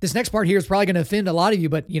this next part here is probably going to offend a lot of you,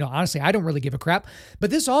 but honestly, I don't really give a crap.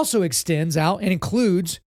 But this also extends out and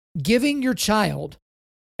includes giving your child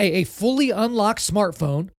a fully unlocked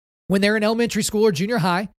smartphone when they're in elementary school or junior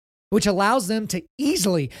high, which allows them to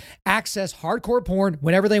easily access hardcore porn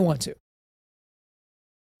whenever they want to.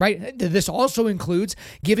 Right? This also includes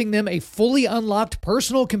giving them a fully unlocked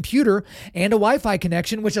personal computer and a Wi-Fi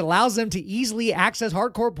connection, which allows them to easily access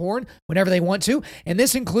hardcore porn whenever they want to. And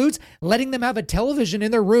this includes letting them have a television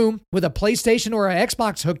in their room with a PlayStation or an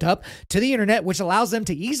Xbox hooked up to the internet, which allows them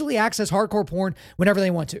to easily access hardcore porn whenever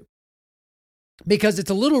they want to. Because it's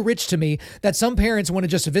a little rich to me that some parents want to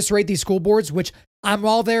just eviscerate these school boards, which I'm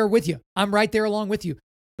all there with you. I'm right there along with you.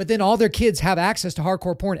 But then all their kids have access to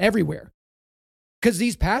hardcore porn everywhere. Because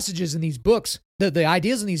these passages in these books, the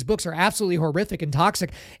ideas in these books are absolutely horrific and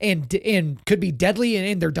toxic and could be deadly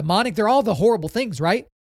and they're demonic. They're all the horrible things, right?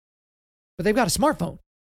 But they've got a smartphone.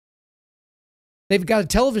 They've got a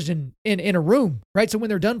television in a room, right? So when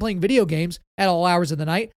they're done playing video games at all hours of the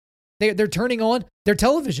night, they're turning on their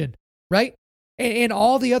television, right? And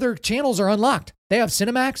all the other channels are unlocked. They have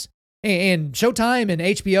Cinemax and Showtime and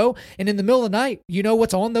HBO. And in the middle of the night, you know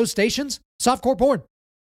what's on those stations? Softcore porn,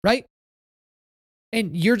 right?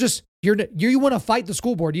 And you want to fight the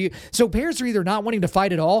school board. So parents are either not wanting to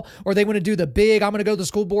fight at all, or they want to do the big, I'm going to go to the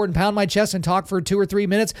school board and pound my chest and talk for 2 or 3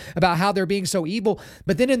 minutes about how they're being so evil.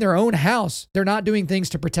 But then in their own house, they're not doing things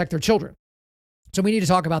to protect their children. So we need to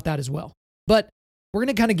talk about that as well. But we're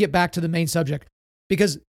going to kind of get back to the main subject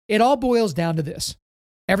because it all boils down to this.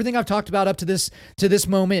 Everything I've talked about up to this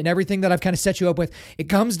moment and everything that I've kind of set you up with, it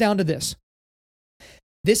comes down to this.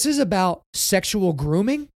 This is about sexual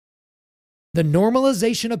grooming, the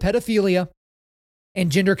normalization of pedophilia,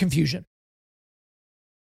 and gender confusion.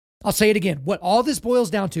 I'll say it again. What all this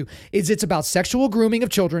boils down to is it's about sexual grooming of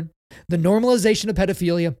children, the normalization of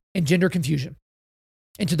pedophilia, and gender confusion.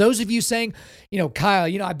 And to those of you saying,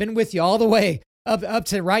 Kyle, I've been with you all the way up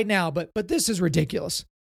to right now, but this is ridiculous.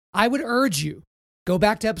 I would urge you, go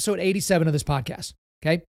back to episode 87 of this podcast,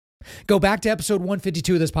 okay? Go back to episode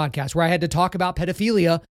 152 of this podcast, where I had to talk about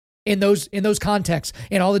pedophilia in those contexts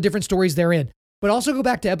and all the different stories therein. But also go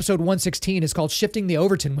back to episode 116. It's called Shifting the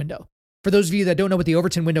Overton Window. For those of you that don't know what the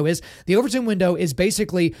Overton window is, the Overton window is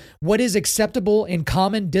basically what is acceptable in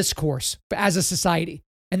common discourse as a society.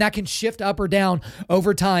 And that can shift up or down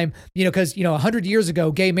over time, because, 100 years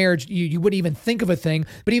ago, gay marriage, you wouldn't even think of a thing.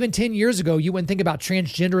 But even 10 years ago, you wouldn't think about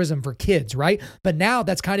transgenderism for kids, right? But now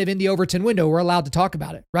that's kind of in the Overton window. We're allowed to talk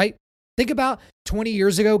about it, right? Think about 20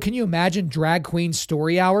 years ago. Can you imagine Drag Queen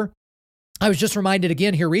Story Hour? I was just reminded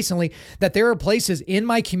again here recently that there are places in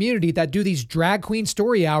my community that do these drag queen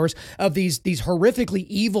story hours of these horrifically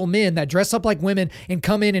evil men that dress up like women and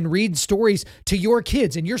come in and read stories to your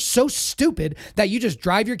kids. And you're so stupid that you just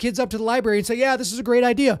drive your kids up to the library and say, yeah, this is a great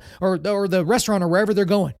idea, or the restaurant or wherever they're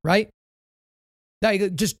going, right?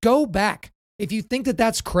 Just go back. If you think that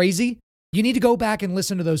that's crazy, you need to go back and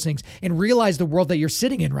listen to those things and realize the world that you're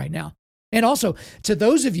sitting in right now. And also, to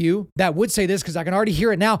those of you that would say this, because I can already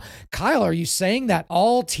hear it now, Kyle, are you saying that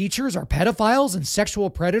all teachers are pedophiles and sexual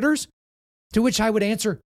predators? To which I would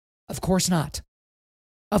answer, of course not.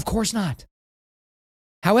 Of course not.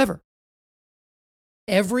 However,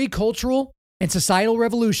 every cultural and societal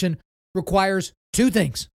revolution requires two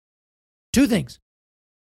things. Two things.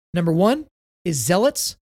 Number one is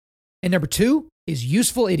zealots, and number two is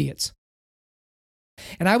useful idiots.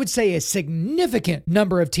 And I would say a significant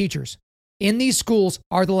number of teachers in these schools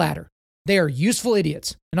are the latter. They are useful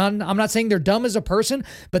idiots. And I'm not saying they're dumb as a person,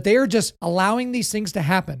 but they are just allowing these things to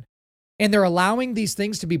happen. And they're allowing these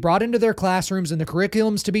things to be brought into their classrooms and the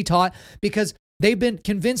curriculums to be taught because they've been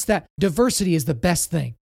convinced that diversity is the best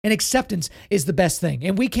thing and acceptance is the best thing.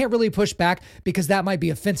 And we can't really push back because that might be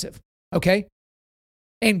offensive, okay?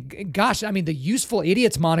 And gosh, the useful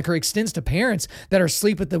idiots moniker extends to parents that are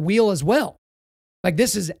asleep at the wheel as well. Like,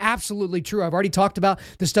 this is absolutely true. I've already talked about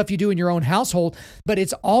the stuff you do in your own household, but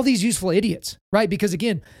it's all these useful idiots, right? Because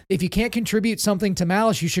again, if you can't contribute something to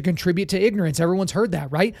malice, you should contribute to ignorance. Everyone's heard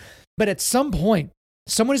that, right? But at some point,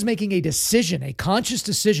 someone is making a decision, a conscious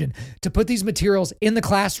decision to put these materials in the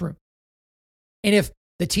classroom. And if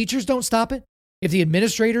the teachers don't stop it, if the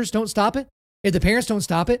administrators don't stop it, if the parents don't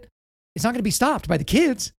stop it, it's not going to be stopped by the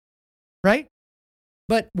kids, right?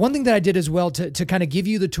 But one thing that I did as well to kind of give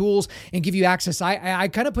you the tools and give you access, I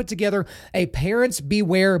kind of put together a Parents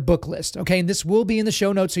Beware book list, okay? And this will be in the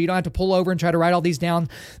show notes, so you don't have to pull over and try to write all these down.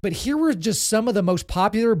 But here were just some of the most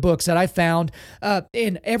popular books that I found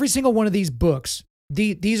in every single one of these books.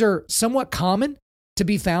 These are somewhat common to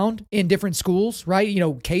be found in different schools, right?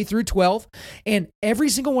 K through 12. And every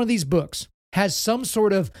single one of these books has some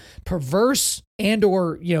sort of perverse and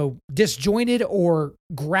or, disjointed or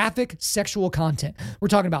graphic sexual content. We're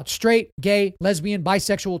talking about straight, gay, lesbian,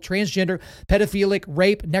 bisexual, transgender, pedophilic,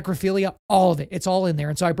 rape, necrophilia, all of it. It's all in there.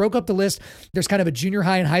 And so I broke up the list. There's kind of a junior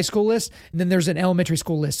high and high school list, and then there's an elementary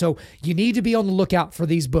school list. So you need to be on the lookout for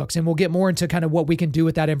these books, and we'll get more into kind of what we can do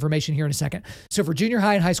with that information here in a second. So for junior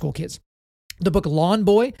high and high school kids, the book Lawn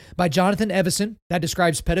Boy by Jonathan Evison, that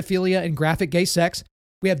describes pedophilia and graphic gay sex.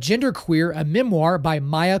 We have Genderqueer, a memoir by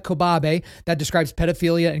Maya Kobabe that describes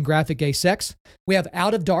pedophilia and graphic gay sex. We have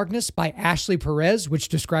Out of Darkness by Ashley Perez, which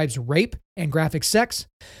describes rape and graphic sex.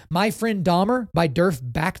 My Friend Dahmer by Durf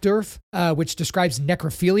Backdurf, which describes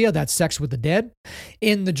necrophilia, that's sex with the dead.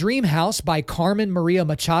 In the Dream House by Carmen Maria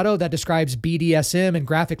Machado, that describes BDSM and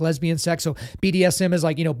graphic lesbian sex. So BDSM is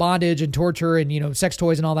like, bondage and torture and, sex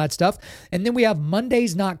toys and all that stuff. And then we have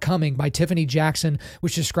Monday's Not Coming by Tiffany Jackson,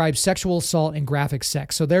 which describes sexual assault and graphic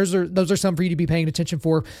sex. So those are some for you to be paying attention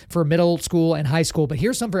for middle school and high school. But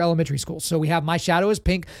here's some for elementary school. So we have My Shadow is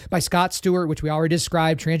Pink by Scott Stewart, which we already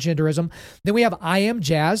described, transgenderism. Then we have I Am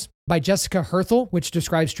Jazz by Jessica Herthel, which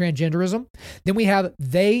describes transgenderism. Then we have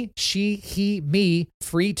They, She, He, Me,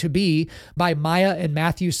 Free to Be by Maya and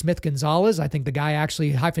Matthew Smith Gonzalez. I think the guy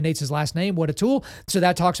actually hyphenates his last name. What a tool. So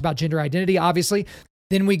that talks about gender identity, obviously.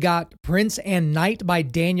 Then we got Prince and Knight by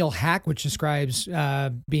Daniel Hack, which describes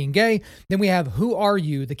being gay. Then we have Who Are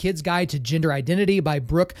You? The Kid's Guide to Gender Identity by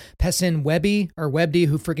Brooke Pessin-Webby, or Webby,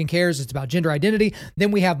 who freaking cares? It's about gender identity.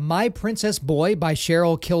 Then we have My Princess Boy by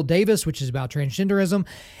Cheryl Kill Davis, which is about transgenderism.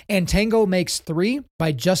 And Tango Makes Three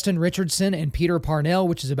by Justin Richardson and Peter Parnell,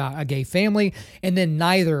 which is about a gay family. And then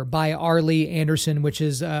Neither by Arlie Anderson, which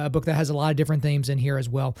is a book that has a lot of different themes in here as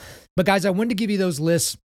well. But guys, I wanted to give you those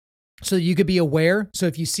lists so you could be aware. So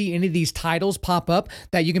if you see any of these titles pop up,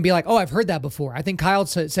 that you can be like, oh, I've heard that before. I think Kyle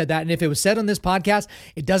said that. And if it was said on this podcast,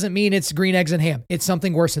 it doesn't mean it's green eggs and ham. It's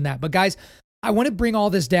something worse than that. But guys, I want to bring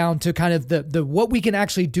all this down to kind of the what we can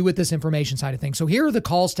actually do with this information side of things. So here are the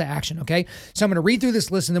calls to action, okay? So I'm going to read through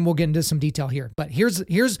this list and then we'll get into some detail here. But here's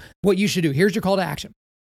what you should do. Here's your call to action.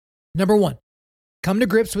 Number 1, come to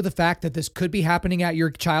grips with the fact that this could be happening at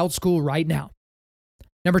your child's school right now.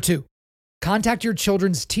 Number 2, contact your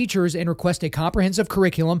children's teachers and request a comprehensive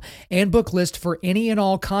curriculum and book list for any and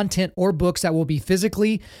all content or books that will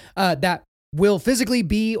physically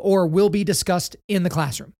be or will be discussed in the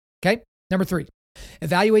classroom. Okay. Number 3,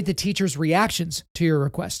 evaluate the teacher's reactions to your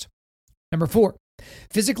request. Number 4,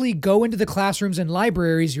 physically go into the classrooms and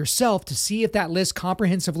libraries yourself to see if that list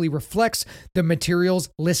comprehensively reflects the materials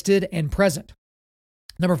listed and present.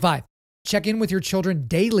 Number 5, check in with your children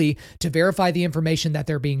daily to verify the information that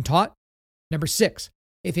they're being taught. Number 6,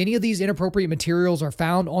 if any of these inappropriate materials are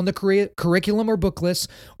found on the curriculum or book lists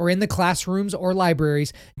or in the classrooms or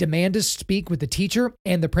libraries, demand to speak with the teacher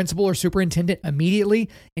and the principal or superintendent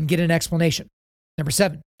immediately and get an explanation. Number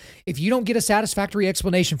 7, if you don't get a satisfactory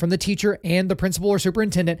explanation from the teacher and the principal or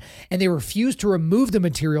superintendent and they refuse to remove the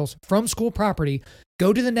materials from school property,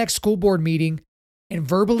 go to the next school board meeting and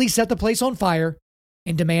verbally set the place on fire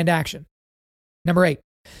and demand action. Number 8,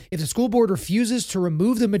 if the school board refuses to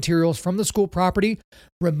remove the materials from the school property,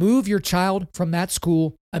 remove your child from that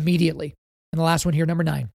school immediately. And the last one here, number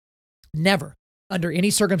 9, never, under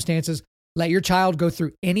any circumstances, let your child go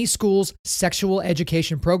through any school's sexual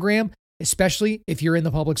education program, especially if you're in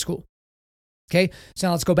the public school. Okay, so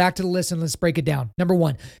now let's go back to the list and let's break it down. Number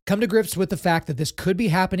 1, come to grips with the fact that this could be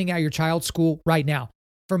happening at your child's school right now.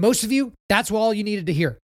 For most of you, that's all you needed to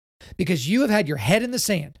hear because you have had your head in the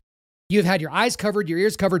sand. You've had your eyes covered, your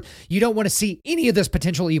ears covered. You don't want to see any of this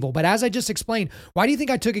potential evil. But as I just explained, why do you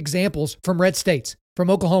think I took examples from red states, from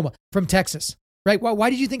Oklahoma, from Texas, right? Why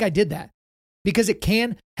did you think I did that? Because it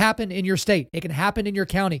can happen in your state. It can happen in your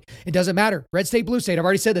county. It doesn't matter. Red state, blue state. I've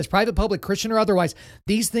already said this, private, public, Christian or otherwise.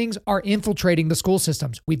 These things are infiltrating the school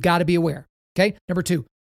systems. We've got to be aware. Okay. Number 2,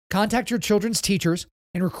 contact your children's teachers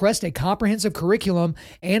and request a comprehensive curriculum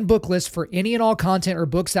and book list for any and all content or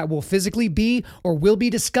books that will physically be or will be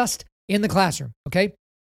discussed in the classroom. Okay.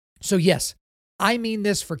 So yes, I mean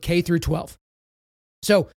this for K through 12.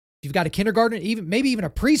 So if you've got a kindergarten, maybe even a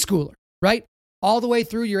preschooler, right? All the way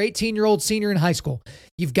through your 18-year-old senior in high school,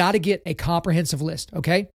 you've got to get a comprehensive list.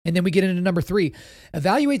 Okay. And then we get into number 3,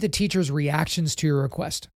 evaluate the teacher's reactions to your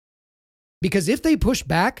request. Because if they push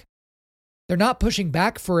back, they're not pushing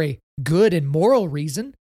back for a good and moral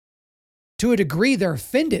reason. To a degree, they're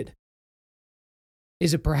offended.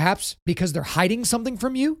 Is it perhaps because they're hiding something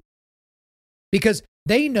from you? Because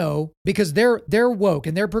they know, because they're woke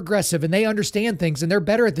and they're progressive and they understand things and they're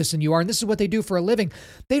better at this than you are. And this is what they do for a living.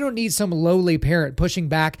 They don't need some lowly parent pushing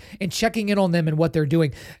back and checking in on them and what they're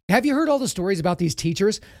doing. Have you heard all the stories about these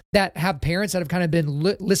teachers that have parents that have kind of been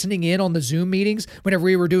listening in on the Zoom meetings whenever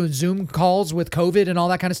we were doing Zoom calls with COVID and all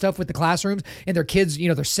that kind of stuff with the classrooms, and their kids,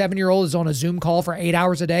 their 7-year-old is on a Zoom call for 8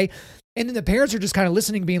 hours a day. And then the parents are just kind of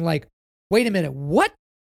listening, being like, wait a minute, what?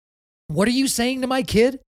 What are you saying to my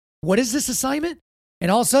kid? What is this assignment?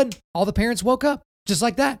 And all of a sudden, all the parents woke up just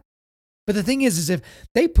like that. But the thing is if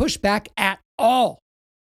they push back at all,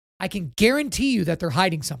 I can guarantee you that they're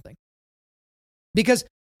hiding something. Because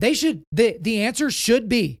the answer should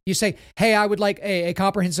be, you say, hey, I would like a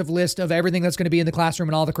comprehensive list of everything that's going to be in the classroom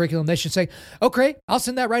and all the curriculum. They should say, okay, I'll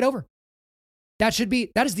send that right over. That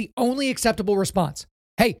is the only acceptable response.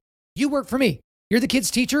 Hey, you work for me. You're the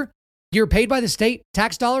kid's teacher. You're paid by the state,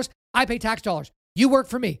 tax dollars. I pay tax dollars. You work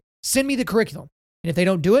for me. Send me the curriculum. And if they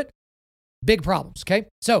don't do it, big problems, okay?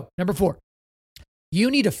 So, number 4,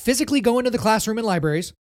 you need to physically go into the classroom and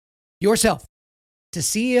libraries yourself to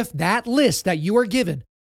see if that list that you are given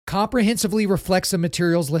comprehensively reflects the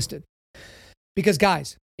materials listed. Because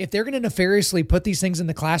guys, if they're going to nefariously put these things in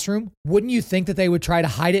the classroom, wouldn't you think that they would try to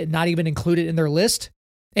hide it and not even include it in their list?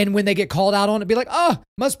 And when they get called out on it, be like, oh,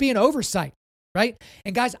 must be an oversight. Right?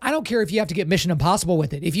 And guys, I don't care if you have to get Mission Impossible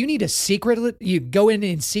with it. If you need you go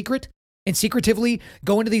in secret and secretively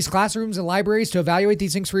go into these classrooms and libraries to evaluate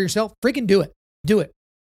these things for yourself, freaking do it. Do it.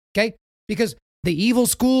 Okay? Because the evil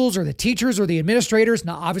schools or the teachers or the administrators,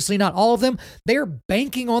 obviously not all of them, they're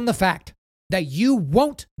banking on the fact that you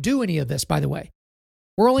won't do any of this, by the way.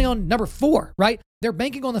 We're only on number 4, right? They're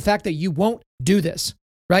banking on the fact that you won't do this,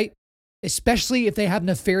 right? Especially if they have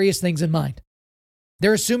nefarious things in mind.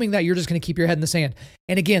 They're assuming that you're just going to keep your head in the sand.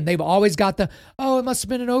 And again, they've always got it must have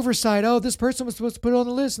been an oversight. Oh, this person was supposed to put it on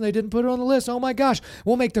the list and they didn't put it on the list. Oh my gosh,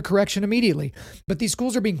 we'll make the correction immediately. But these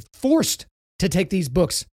schools are being forced to take these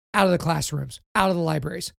books out of the classrooms, out of the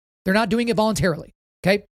libraries. They're not doing it voluntarily,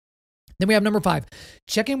 okay? Then we have number 5,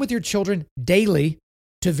 check in with your children daily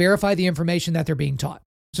to verify the information that they're being taught.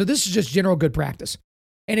 So this is just general good practice.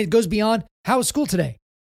 And it goes beyond, how was school today?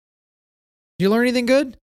 Did you learn anything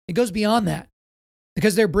good? It goes beyond that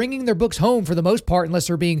because they're bringing their books home for the most part, unless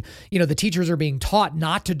they're being, the teachers are being taught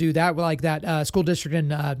not to do that, like that school district in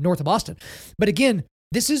north of Boston. But again,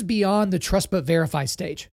 this is beyond the trust but verify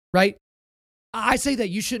stage, right? I say that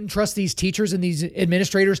you shouldn't trust these teachers and these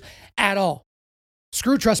administrators at all.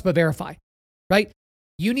 Screw trust but verify, right?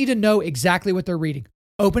 You need to know exactly what they're reading.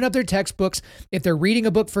 Open up their textbooks. If they're reading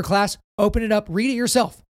a book for class, open it up, read it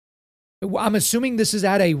yourself. I'm assuming this is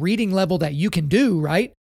at a reading level that you can do,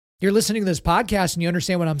 right? You're listening to this podcast and you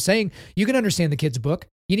understand what I'm saying. You can understand the kid's book.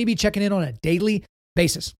 You need to be checking in on a daily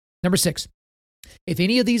basis. Number 6, if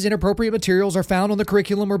any of these inappropriate materials are found on the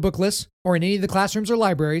curriculum or book lists or in any of the classrooms or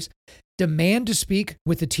libraries, demand to speak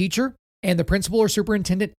with the teacher and the principal or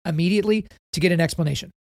superintendent immediately to get an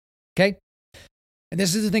explanation. Okay? And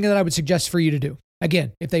this is the thing that I would suggest for you to do.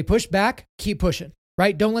 Again, if they push back, keep pushing,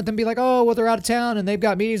 right? Don't let them be like, oh, well, they're out of town and they've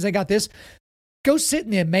got meetings, they got this. Go sit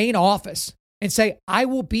in the main office and say, I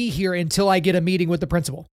will be here until I get a meeting with the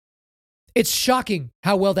principal. It's shocking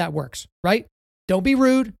how well that works, right? Don't be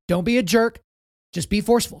rude. Don't be a jerk. Just be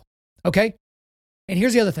forceful, okay? And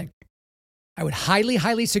here's the other thing. I would highly,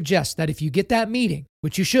 highly suggest that if you get that meeting,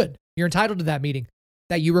 which you should, you're entitled to that meeting,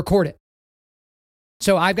 that you record it.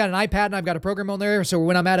 So I've got an iPad and I've got a program on there. So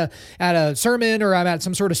when I'm at a sermon or I'm at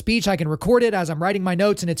some sort of speech, I can record it as I'm writing my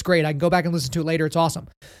notes and it's great. I can go back and listen to it later. It's awesome.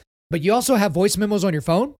 But you also have voice memos on your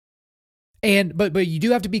phone. But you do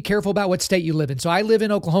have to be careful about what state you live in. So I live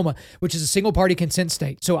in Oklahoma, which is a single party consent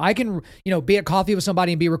state. So I can, be at coffee with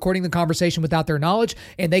somebody and be recording the conversation without their knowledge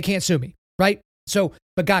and they can't sue me, right? So,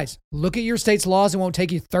 but guys, look at your state's laws. It won't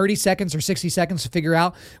take you 30 seconds or 60 seconds to figure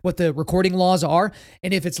out what the recording laws are.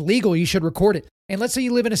 And if it's legal, you should record it. And let's say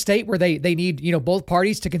you live in a state where they need, both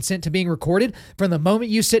parties to consent to being recorded. From the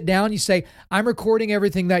moment you sit down, you say, I'm recording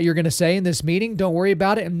everything that you're going to say in this meeting. Don't worry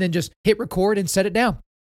about it. And then just hit record and set it down.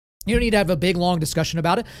 You don't need to have a big, long discussion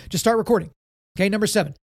about it. Just start recording. Okay, number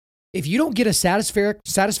 7. If you don't get a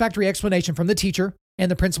satisfactory explanation from the teacher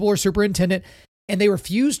and the principal or superintendent, and they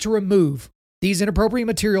refuse to remove these inappropriate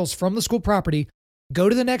materials from the school property, go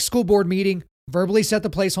to the next school board meeting, verbally set the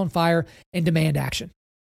place on fire, and demand action.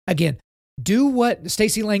 Again, do what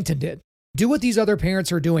Stacey Langton did. Do what these other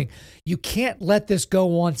parents are doing. You can't let this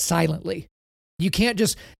go on silently. You can't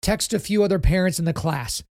just text a few other parents in the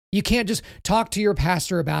class. You can't just talk to your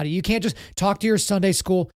pastor about it. You can't just talk to your Sunday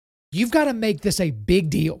school. You've got to make this a big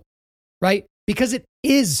deal, right? Because it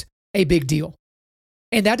is a big deal.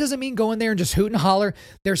 And that doesn't mean go in there and just hoot and holler.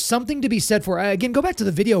 There's something to be said for, again, go back to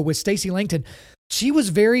the video with Stacey Langton. She was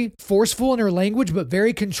very forceful in her language, but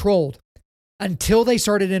very controlled until they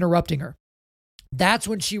started interrupting her. That's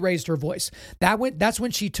when she raised her voice. That's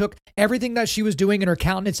when she took everything that she was doing and her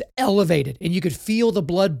countenance elevated and you could feel the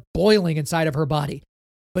blood boiling inside of her body.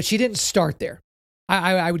 But she didn't start there.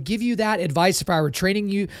 I would give you that advice if I were training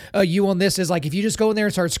you on this, is like, if you just go in there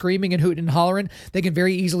and start screaming and hooting and hollering, they can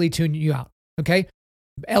very easily tune you out. Okay.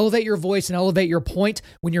 Elevate your voice and elevate your point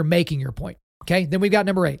when you're making your point. Okay. Then we've got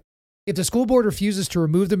number 8. If the school board refuses to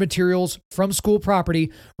remove the materials from school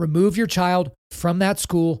property, remove your child from that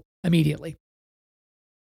school immediately.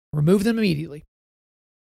 Remove them immediately.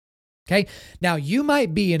 Okay. Now you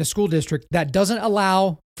might be in a school district that doesn't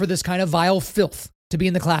allow for this kind of vile filth to be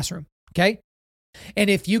in the classroom. Okay. And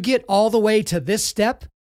if you get all the way to this step,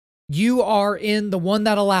 you are in the one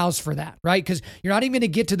that allows for that, right? Because you're not even going to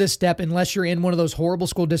get to this step unless you're in one of those horrible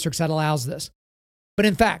school districts that allows this. But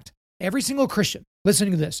in fact, every single Christian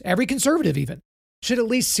listening to this, every conservative even, should at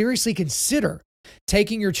least seriously consider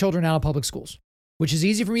taking your children out of public schools, which is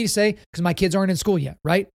easy for me to say because my kids aren't in school yet,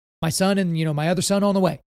 right? My son and, my other son on the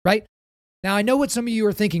way, right? Now, I know what some of you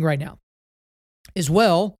are thinking right now is,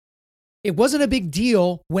 well, it wasn't a big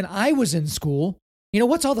deal when I was in school.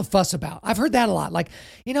 What's all the fuss about? I've heard that a lot. Like,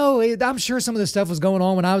 I'm sure some of this stuff was going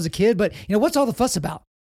on when I was a kid, but what's all the fuss about?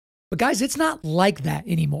 But guys, it's not like that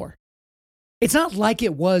anymore. It's not like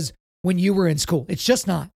it was when you were in school. It's just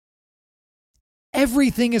not.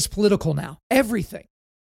 Everything is political now. Everything,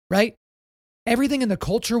 right? Everything in the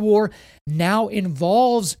culture war now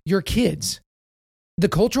involves your kids. The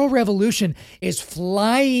Cultural Revolution is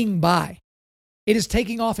flying by. It is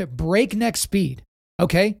taking off at breakneck speed,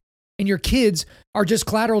 okay? And your kids are just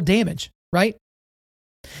collateral damage, right?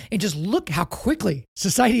 And just look how quickly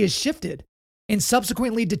society has shifted and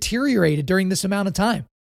subsequently deteriorated during this amount of time,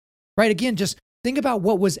 right? Again, just think about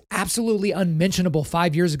what was absolutely unmentionable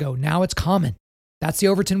 5 years ago. Now it's common. That's the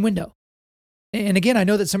Overton window. And again, I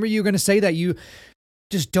know that some of you are going to say that you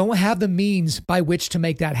just don't have the means by which to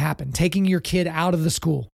make that happen, taking your kid out of the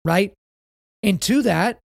school, right? And to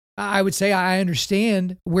that, I would say I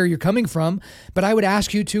understand where you're coming from, but I would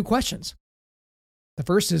ask you 2 questions. The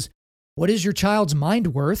first is, what is your child's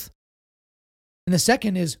mind worth? And the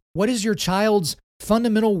second is, what is your child's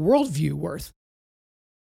fundamental worldview worth?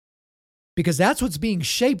 Because that's what's being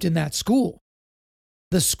shaped in that school.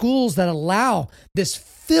 The schools that allow this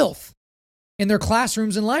filth in their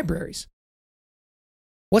classrooms and libraries.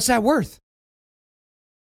 What's that worth?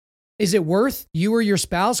 Is it worth you or your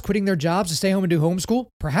spouse quitting their jobs to stay home and do homeschool?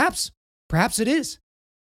 Perhaps. Perhaps it is.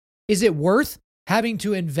 Is it worth having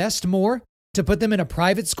to invest more to put them in a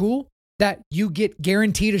private school that you get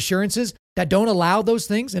guaranteed assurances that don't allow those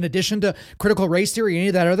things in addition to critical race theory, any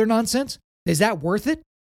of that other nonsense? Is that worth it?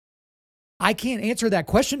 I can't answer that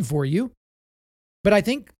question for you, but I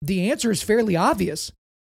think the answer is fairly obvious.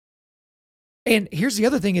 And here's the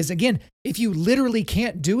other thing is, again, if you literally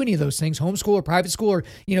can't do any of those things, homeschool or private school, or,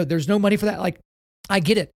 there's no money for that, like, I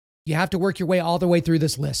get it. You have to work your way all the way through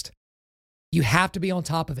this list. You have to be on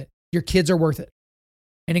top of it. Your kids are worth it.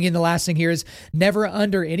 And again, the last thing here is never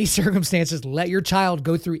under any circumstances let your child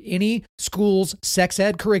go through any school's sex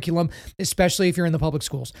ed curriculum, especially if you're in the public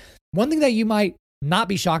schools. One thing that you might not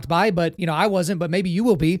be shocked by, but I wasn't, but maybe you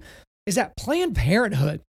will be, is that Planned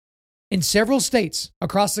Parenthood in several states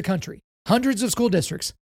across the country, hundreds of school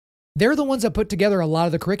districts, they're the ones that put together a lot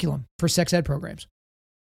of the curriculum for sex ed programs.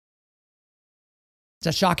 Is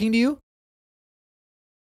that shocking to you?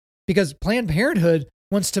 Because Planned Parenthood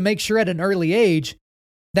wants to make sure at an early age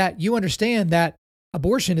that you understand that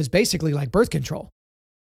abortion is basically like birth control.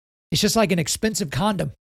 It's just like an expensive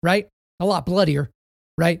condom, right? A lot bloodier,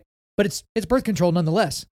 right? But it's birth control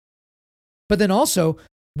nonetheless. But then also,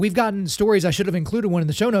 we've gotten stories, I should have included one in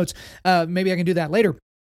the show notes. Maybe I can do that later.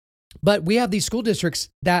 But we have these school districts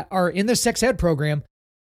that are in the sex ed program.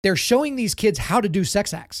 They're showing these kids how to do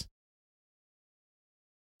sex acts.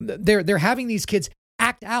 They're having these kids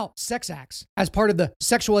act out sex acts as part of the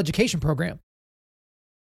sexual education program.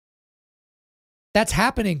 That's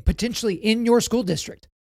happening potentially in your school district.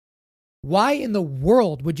 Why in the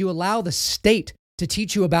world would you allow the state to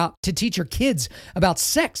teach your kids about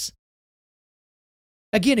sex?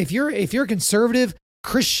 Again, if you're a conservative,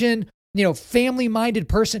 Christian, family-minded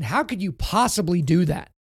person, how could you possibly do that?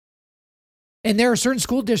 And there are certain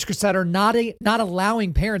school districts that are not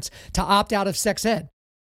allowing parents to opt out of sex ed.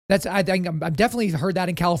 I've definitely heard that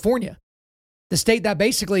in California, the state that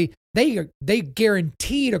basically they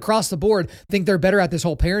guaranteed across the board think they're better at this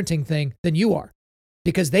whole parenting thing than you are,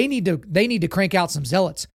 because they need to crank out some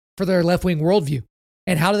zealots for their left-wing worldview.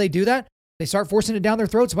 And how do they do that? They start forcing it down their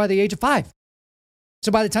throats by the age of 5.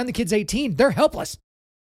 So by the time the kid's 18, they're helpless.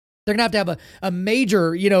 They're going to have a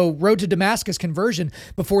major, road to Damascus conversion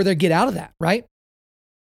before they get out of that, right?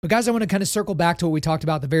 But guys, I want to kind of circle back to what we talked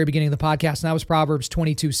about at the very beginning of the podcast, and that was Proverbs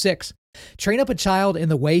 22:6. Train up a child in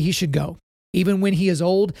the way he should go. Even when he is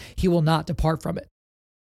old, he will not depart from it.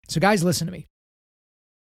 So guys, listen to me.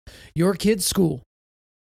 Your kid's school,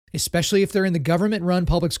 especially if they're in the government-run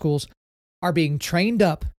public schools, are being trained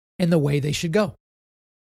up in the way they should go.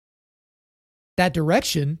 That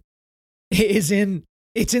direction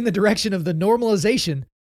it's in the direction of the normalization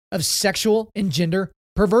of sexual and gender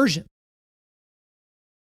perversion.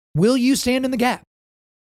 Will you stand in the gap?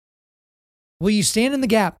 Will you stand in the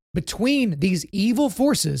gap between these evil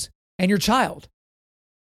forces and your child?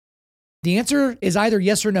 The answer is either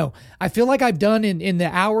yes or no. I feel like I've done in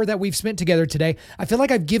the hour that we've spent together today, I feel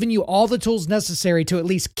like I've given you all the tools necessary to at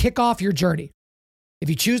least kick off your journey. If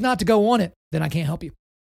you choose not to go on it, then I can't help you.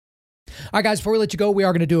 All right, guys, before we let you go, we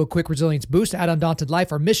are going to do a quick resilience boost at Undaunted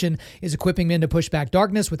Life. Our mission is equipping men to push back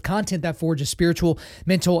darkness with content that forges spiritual,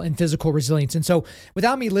 mental, and physical resilience. And so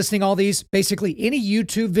without me listing all these, basically any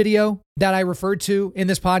YouTube video that I referred to in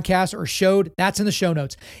this podcast or showed, that's in the show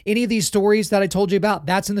notes. Any of these stories that I told you about,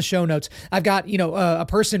 that's in the show notes. I've got, a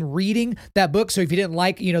person reading that book. So if you didn't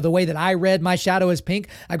like, the way that I read My Shadow is Pink,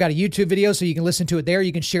 I've got a YouTube video so you can listen to it there.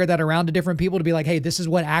 You can share that around to different people to be like, hey, this is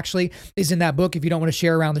what actually is in that book if you don't want to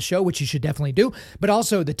share around the show, which you should definitely do. But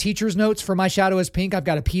also the teacher's notes for My Shadow is Pink. I've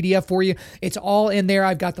got a PDF for you. It's all in there.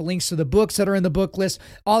 I've got the links to the books that are in the book list.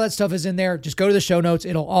 All that stuff is in there. Just go to the show notes.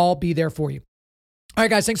 It'll all be there for you. All right,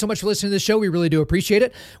 guys, thanks so much for listening to this show. We really do appreciate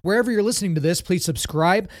it. Wherever you're listening to this, please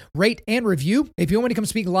subscribe, rate, and review. If you want me to come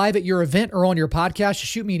speak live at your event or on your podcast, just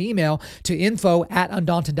shoot me an email to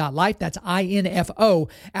info@undaunted.life. That's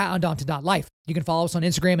info@undaunted.life. You can follow us on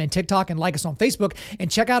Instagram and TikTok and like us on Facebook,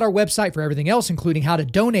 and check out our website for everything else, including how to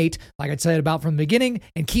donate, like I said about from the beginning,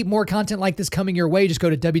 and keep more content like this coming your way. Just go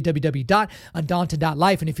to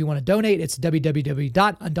www.undaunted.life. And if you want to donate, it's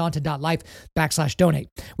www.undaunted.life/donate.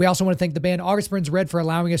 We also want to thank the band August Burns Red for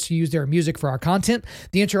allowing us to use their music for our content.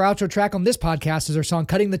 The intro-outro track on this podcast is their song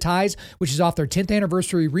Cutting the Ties, which is off their 10th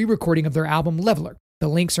anniversary re-recording of their album Leveler. The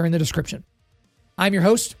links are in the description. I'm your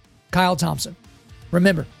host, Kyle Thompson.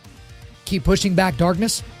 Remember, keep pushing back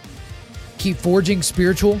darkness. Keep forging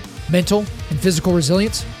spiritual, mental, and physical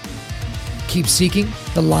resilience. Keep seeking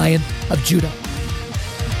the Lion of Judah.